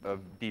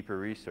of deeper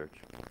research?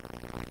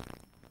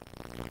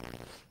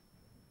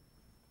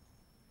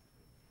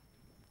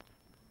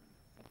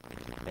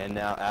 And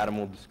now Adam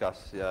will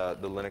discuss the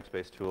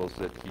Linux-based tools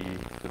that he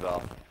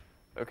developed.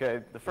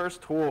 Okay, the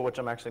first tool, which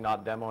I'm actually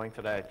not demoing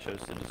today, I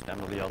chose to just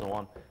demo the other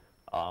one,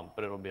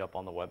 but it'll be up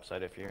on the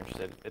website if you're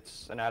interested.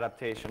 It's an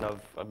adaptation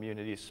of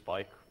Immunity's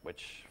Spike,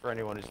 which for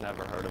anyone who's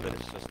never heard of it,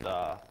 it's just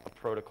a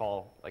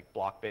protocol, like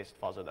block-based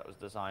fuzzer that was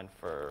designed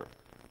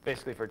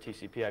basically for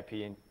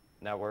TCP/IP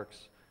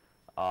networks.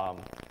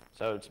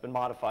 So it's been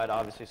modified,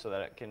 obviously, so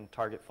that it can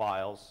target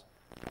files,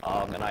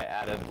 and I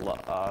added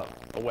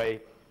a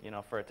way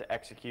for it to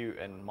execute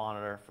and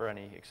monitor for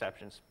any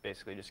exceptions,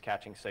 basically just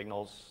catching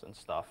signals and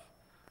stuff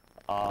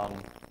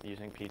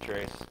using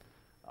ptrace.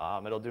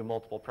 It'll do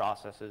multiple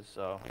processes,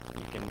 so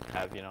you can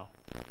have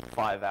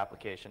 5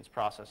 applications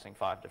processing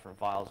 5 different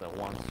files at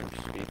once,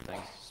 which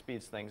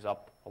speeds things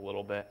up a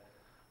little bit.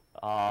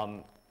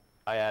 I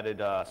added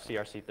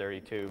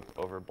CRC32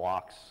 over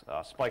blocks.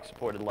 Spike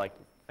supported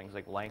things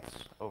like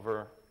lengths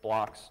over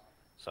blocks,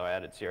 So I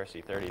added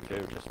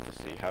CRC32 just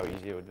to see how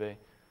easy it would be.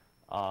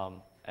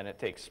 And it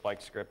takes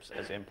Spike scripts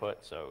as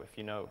input, so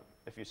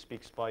if you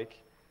speak Spike,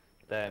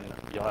 then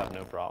you'll have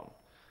no problem.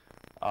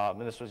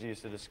 And this was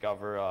used to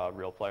discover a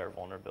real player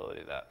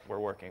vulnerability that we're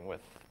working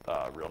with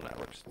real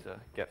networks to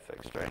get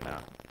fixed right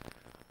now.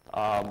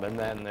 And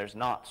then there's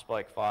not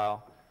Spike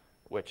file,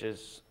 which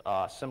is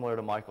similar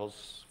to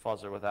Michael's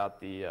fuzzer without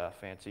the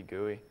fancy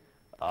GUI.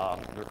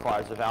 It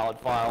requires a valid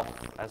file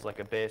as like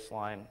a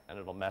baseline, and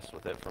it'll mess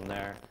with it from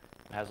there.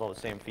 It has all the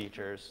same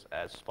features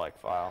as Spike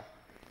file.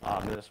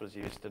 And this was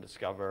used to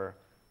discover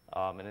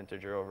an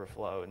integer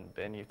overflow in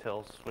bin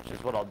utils, which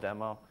is what I'll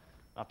demo.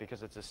 Not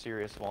because it's a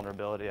serious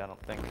vulnerability. I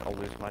don't think I'll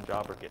lose my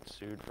job or get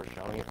sued for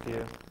showing it to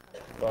you.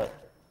 But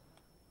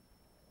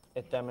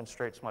it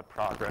demonstrates my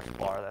progress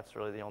bar. That's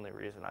really the only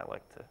reason I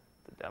like to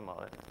demo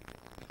it.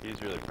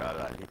 He's really proud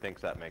of that. He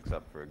thinks that makes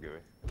up for a GUI.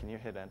 Can you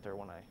hit enter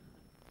when I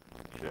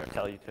Sure.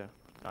 tell you to?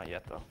 Not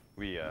yet, though.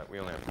 We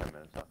only have 10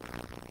 minutes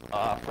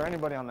left. For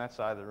anybody on that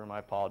side of the room, I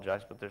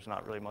apologize, but there's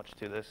not really much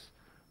to this.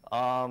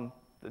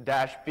 The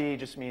dash B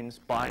just means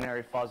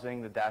binary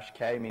fuzzing. The dash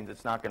K means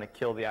it's not going to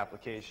kill the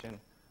application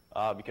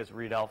because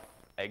readelf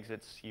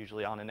exits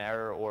usually on an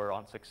error or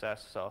on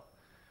success, so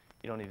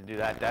you don't need to do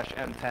that. Dash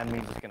M10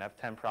 means it's going to have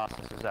 10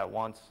 processes at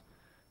once.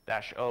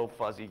 Dash O,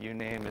 fuzzy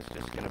uname, is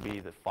just going to be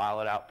the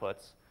file it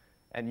outputs.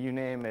 And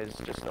uname is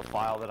just a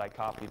file that I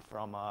copied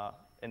from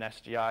an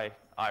SGI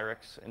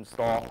IRIX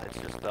install. It's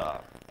just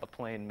a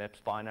plain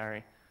MIPS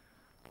binary.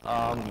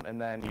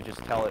 And then you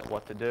just tell it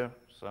what to do,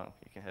 so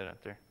you can hit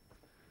enter.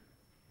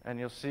 And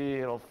you'll see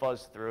it'll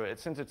fuzz through it.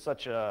 Since it's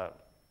such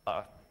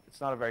it's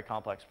not a very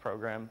complex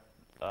program,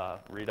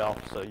 readelf,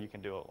 so you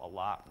can do a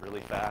lot really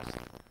fast.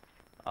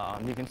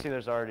 You can see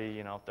there's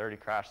already 30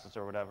 crashes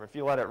or whatever. If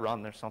you let it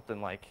run, there's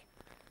something like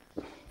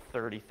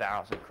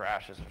 30,000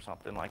 crashes or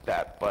something like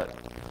that. But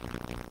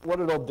what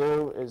it'll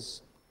do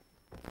is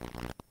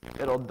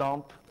it'll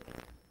dump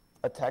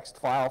a text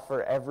file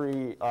for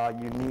every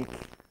unique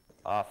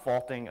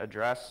faulting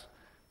address.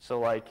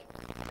 So like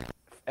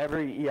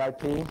every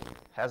EIP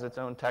has its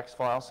own text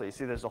file. So you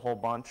see there's a whole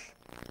bunch.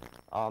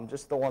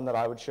 Just the one that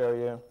I would show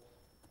you.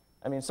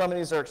 I mean, some of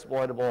these are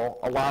exploitable.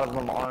 A lot of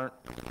them aren't.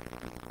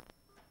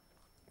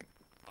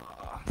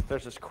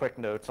 There's just quick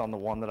notes on the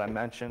one that I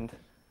mentioned.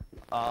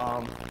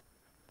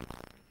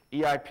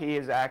 EIP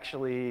is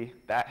actually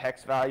that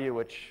hex value,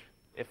 which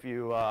if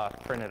you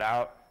print it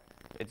out,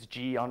 it's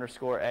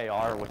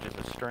G_AR, which is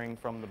a string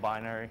from the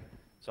binary.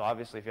 So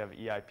obviously if you have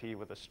EIP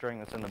with a string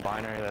that's in the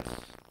binary, that's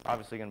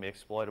obviously going to be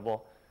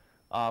exploitable.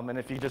 And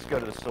if you just go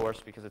to the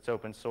source, because it's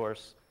open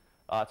source,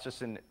 it's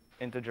just an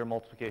integer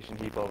multiplication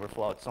heap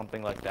overflow. It's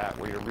something like that,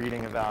 where you're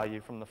reading a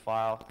value from the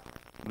file,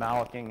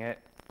 mallocing it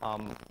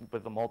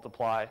with the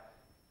multiply,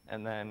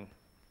 and then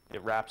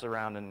it wraps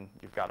around and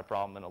you've got a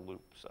problem in a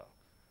loop. So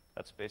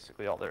that's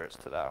basically all there is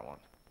to that one.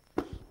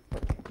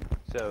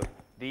 So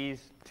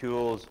these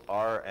tools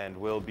are and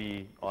will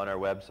be on our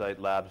website,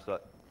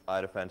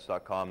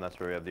 labs.idefense.com. That's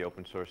where we have the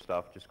open source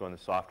stuff. Just go in the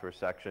software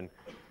section.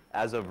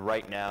 As of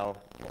right now,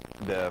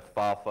 the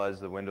File Fuzz,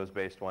 the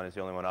Windows-based one, is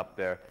the only one up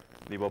there.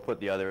 We will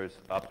put the others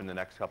up in the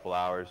next couple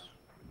hours,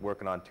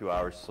 working on 2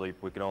 hours sleep.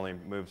 We can only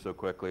move so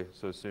quickly,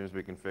 so as soon as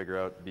we can figure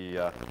out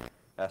the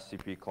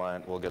SCP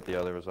client, we'll get the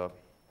others up.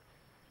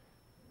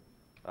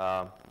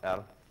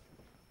 Adam?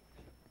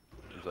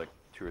 There's like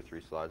 2 or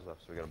 3 slides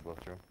left, so we got to blow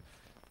through them.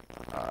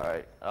 All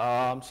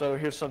right. So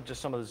here's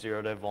just some of the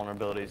zero-day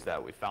vulnerabilities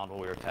that we found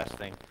while we were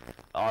testing.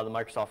 The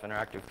Microsoft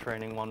Interactive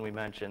Training one we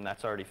mentioned,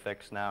 that's already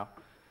fixed now.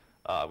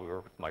 We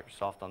were with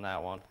Microsoft on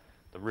that one.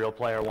 The real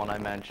player one I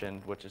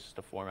mentioned, which is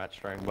the format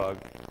string bug,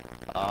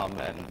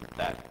 and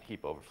that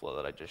heap overflow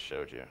that I just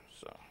showed you.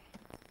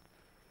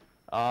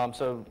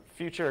 So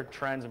future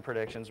trends and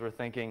predictions, we're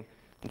thinking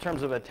in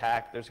terms of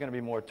attack, there's going to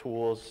be more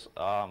tools.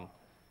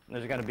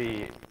 There's going to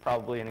be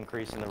probably an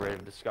increase in the rate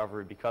of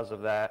discovery because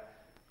of that.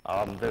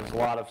 There's a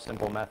lot of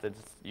simple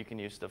methods you can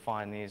use to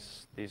find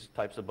these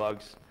types of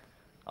bugs.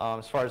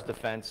 As far as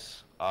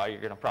defense, you're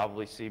going to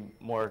probably see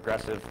more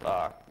aggressive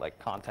like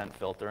content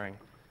filtering.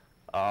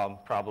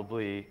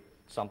 Probably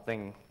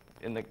something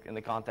in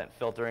the content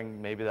filtering,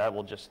 maybe that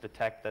will just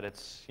detect that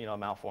it's a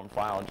malformed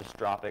file and just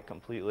drop it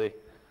completely.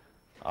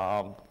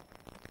 And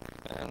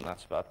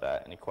that's about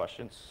that. Any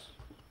questions?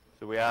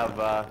 So we have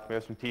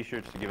some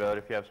T-shirts to give out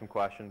if you have some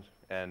questions.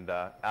 And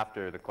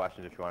after the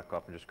questions, if you want to come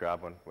up and just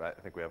grab one, I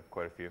think we have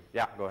quite a few.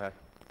 Yeah, go ahead.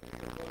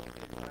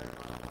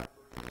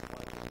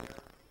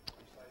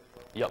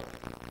 Yep.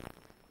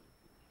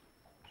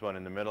 There's one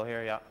in the middle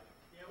here, yeah.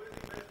 Yeah, would it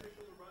be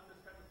beneficial to run this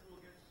type of tool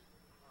against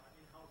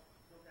in-house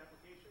built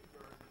applications?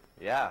 Or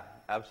Yeah,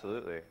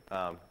 absolutely.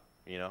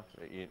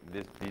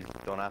 These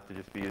don't have to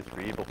just be used for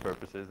evil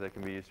purposes. They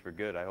can be used for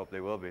good. I hope they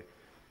will be.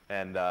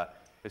 And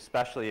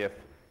especially if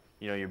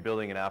you're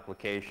building an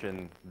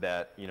application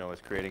that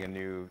is creating a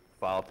new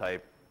file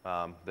type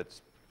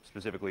that's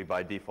specifically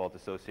by default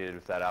associated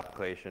with that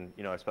application.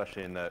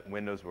 Especially in the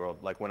Windows world.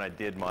 Like when I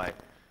did my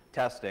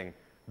testing,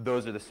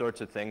 those are the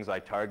sorts of things I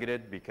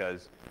targeted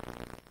because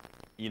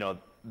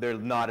they're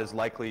not as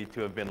likely to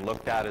have been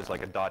looked at as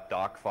like a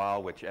 .doc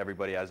file, which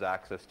everybody has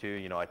access to.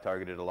 You know, I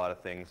targeted a lot of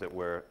things that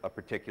were a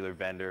particular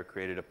vendor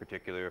created a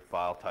particular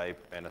file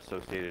type and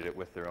associated it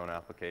with their own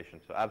application.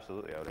 So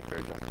absolutely, I would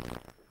encourage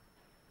that.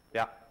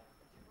 Yeah.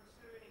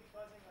 Pursue any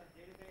fuzzing on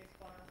database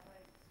file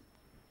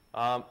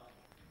types?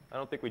 I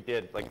don't think we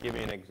did. Like, give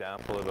me an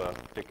example of a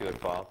particular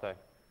file type.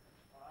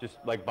 Just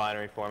like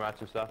binary formats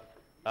and stuff.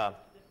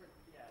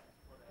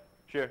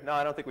 Sure. No,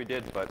 I don't think we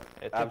did, but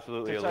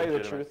absolutely. To tell you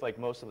the truth, like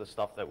most of the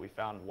stuff that we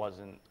found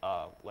wasn't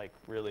like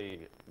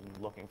really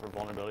looking for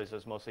vulnerabilities. It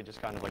was mostly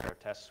just kind of like our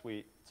test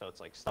suite. So it's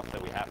like stuff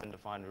that we happened to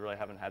find. We really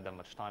haven't had that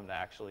much time to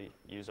actually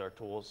use our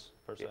tools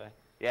per se.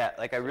 Yeah,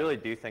 like I really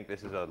do think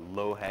this is a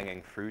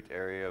low-hanging fruit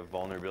area of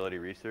vulnerability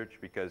research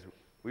because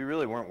we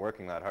really weren't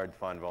working that hard to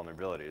find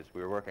vulnerabilities.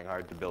 We were working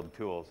hard to build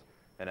tools.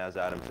 And as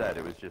Adam said,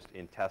 it was just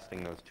in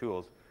testing those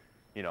tools,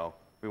 you know,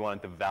 we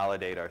wanted to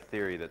validate our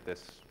theory that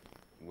this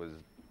was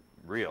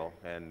real,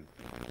 and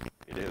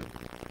it is.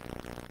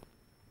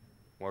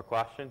 More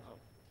questions?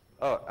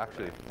 Oh,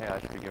 actually, hey, I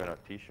should be giving out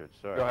T-shirts.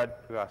 Sorry. Go ahead.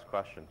 Who asked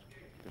questions?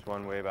 There's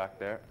one way back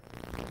there.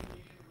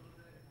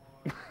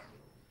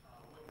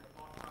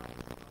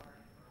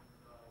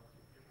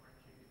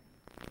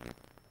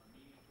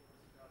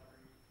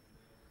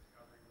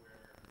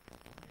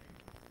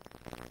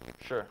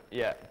 Sure.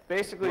 Yeah.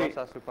 Basically. Who else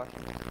asked the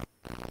question?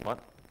 What?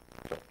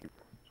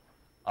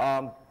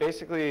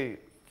 Basically,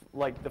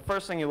 like the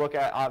first thing you look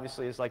at,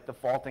 obviously, is like the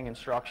faulting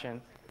instruction.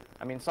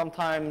 I mean,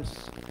 sometimes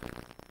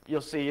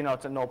you'll see, you know,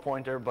 it's a null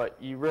pointer, but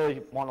you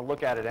really want to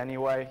look at it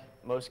anyway.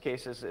 Most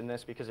cases in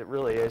this, because it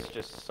really is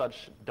just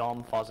such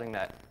dumb fuzzing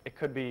that it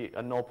could be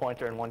a null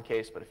pointer in one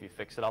case, but if you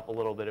fix it up a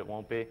little bit, it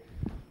won't be.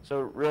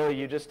 So really,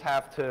 you just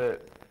have to,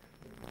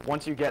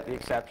 once you get the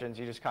exceptions,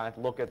 you just kind of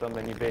look at them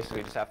and you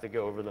basically just have to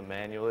go over them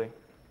manually.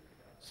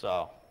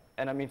 So,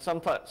 and I mean, some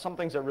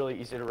things are really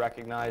easy to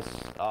recognize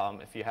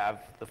if you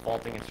have the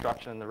faulting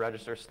instruction in the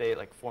register state,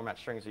 like format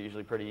strings are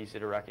usually pretty easy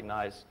to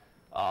recognize.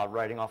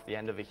 Writing off the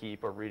end of a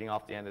heap or reading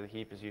off the end of the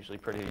heap is usually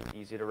pretty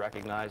easy to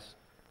recognize.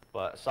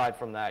 But aside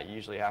from that, you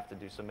usually have to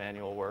do some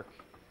manual work.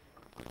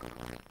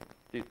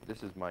 Dude,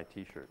 this is my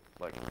T-shirt,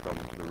 like from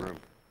the room.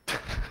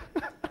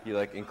 You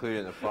like included it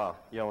in the file.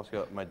 You almost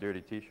got my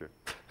dirty T-shirt.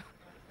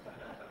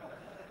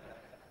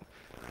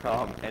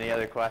 Any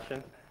other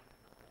questions?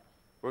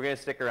 We're going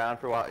to stick around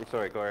for a while.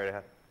 Sorry, go right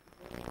ahead.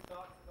 Any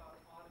thoughts about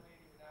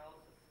automating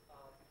analysis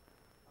of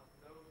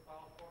those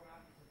file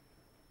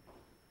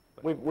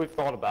formats? We've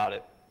thought about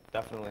it,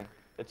 definitely.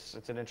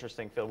 It's an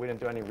interesting field. We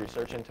didn't do any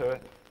research into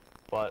it,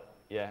 but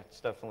yeah,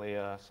 it's definitely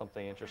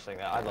something interesting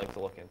that I'd like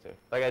to look into.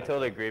 Like, I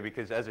totally agree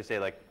because, as I say,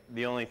 like,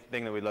 the only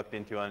thing that we looked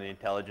into on the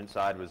intelligence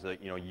side was,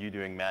 like, you know, you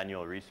doing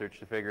manual research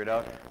to figure it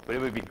out. But it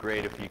would be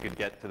great if you could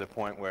get to the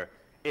point where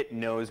it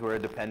knows where a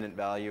dependent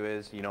value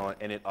is, you know,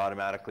 and it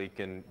automatically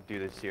can do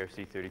the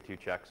CRC32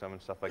 checksum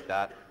and stuff like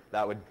that.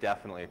 That would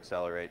definitely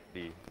accelerate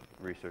the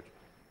research.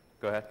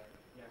 Go ahead.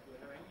 Yeah, do you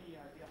have any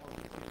idea how to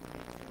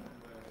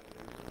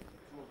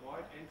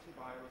avoid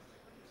antivirus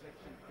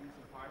detection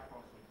using file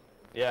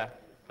processing? Yeah,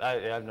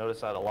 I've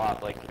noticed that a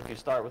lot. Like, if you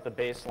start with a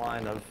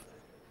baseline of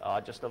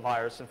just a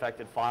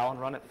virus-infected file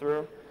and run it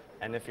through,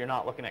 and if you're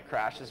not looking at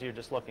crashes, you're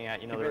just looking at,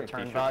 you know, the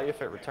return value,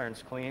 if it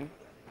returns clean.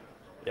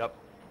 Yep,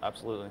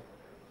 absolutely.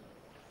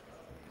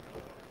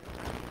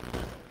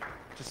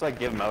 Just like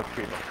give them out to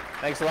people.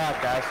 Thanks a lot,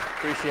 guys.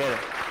 Appreciate it.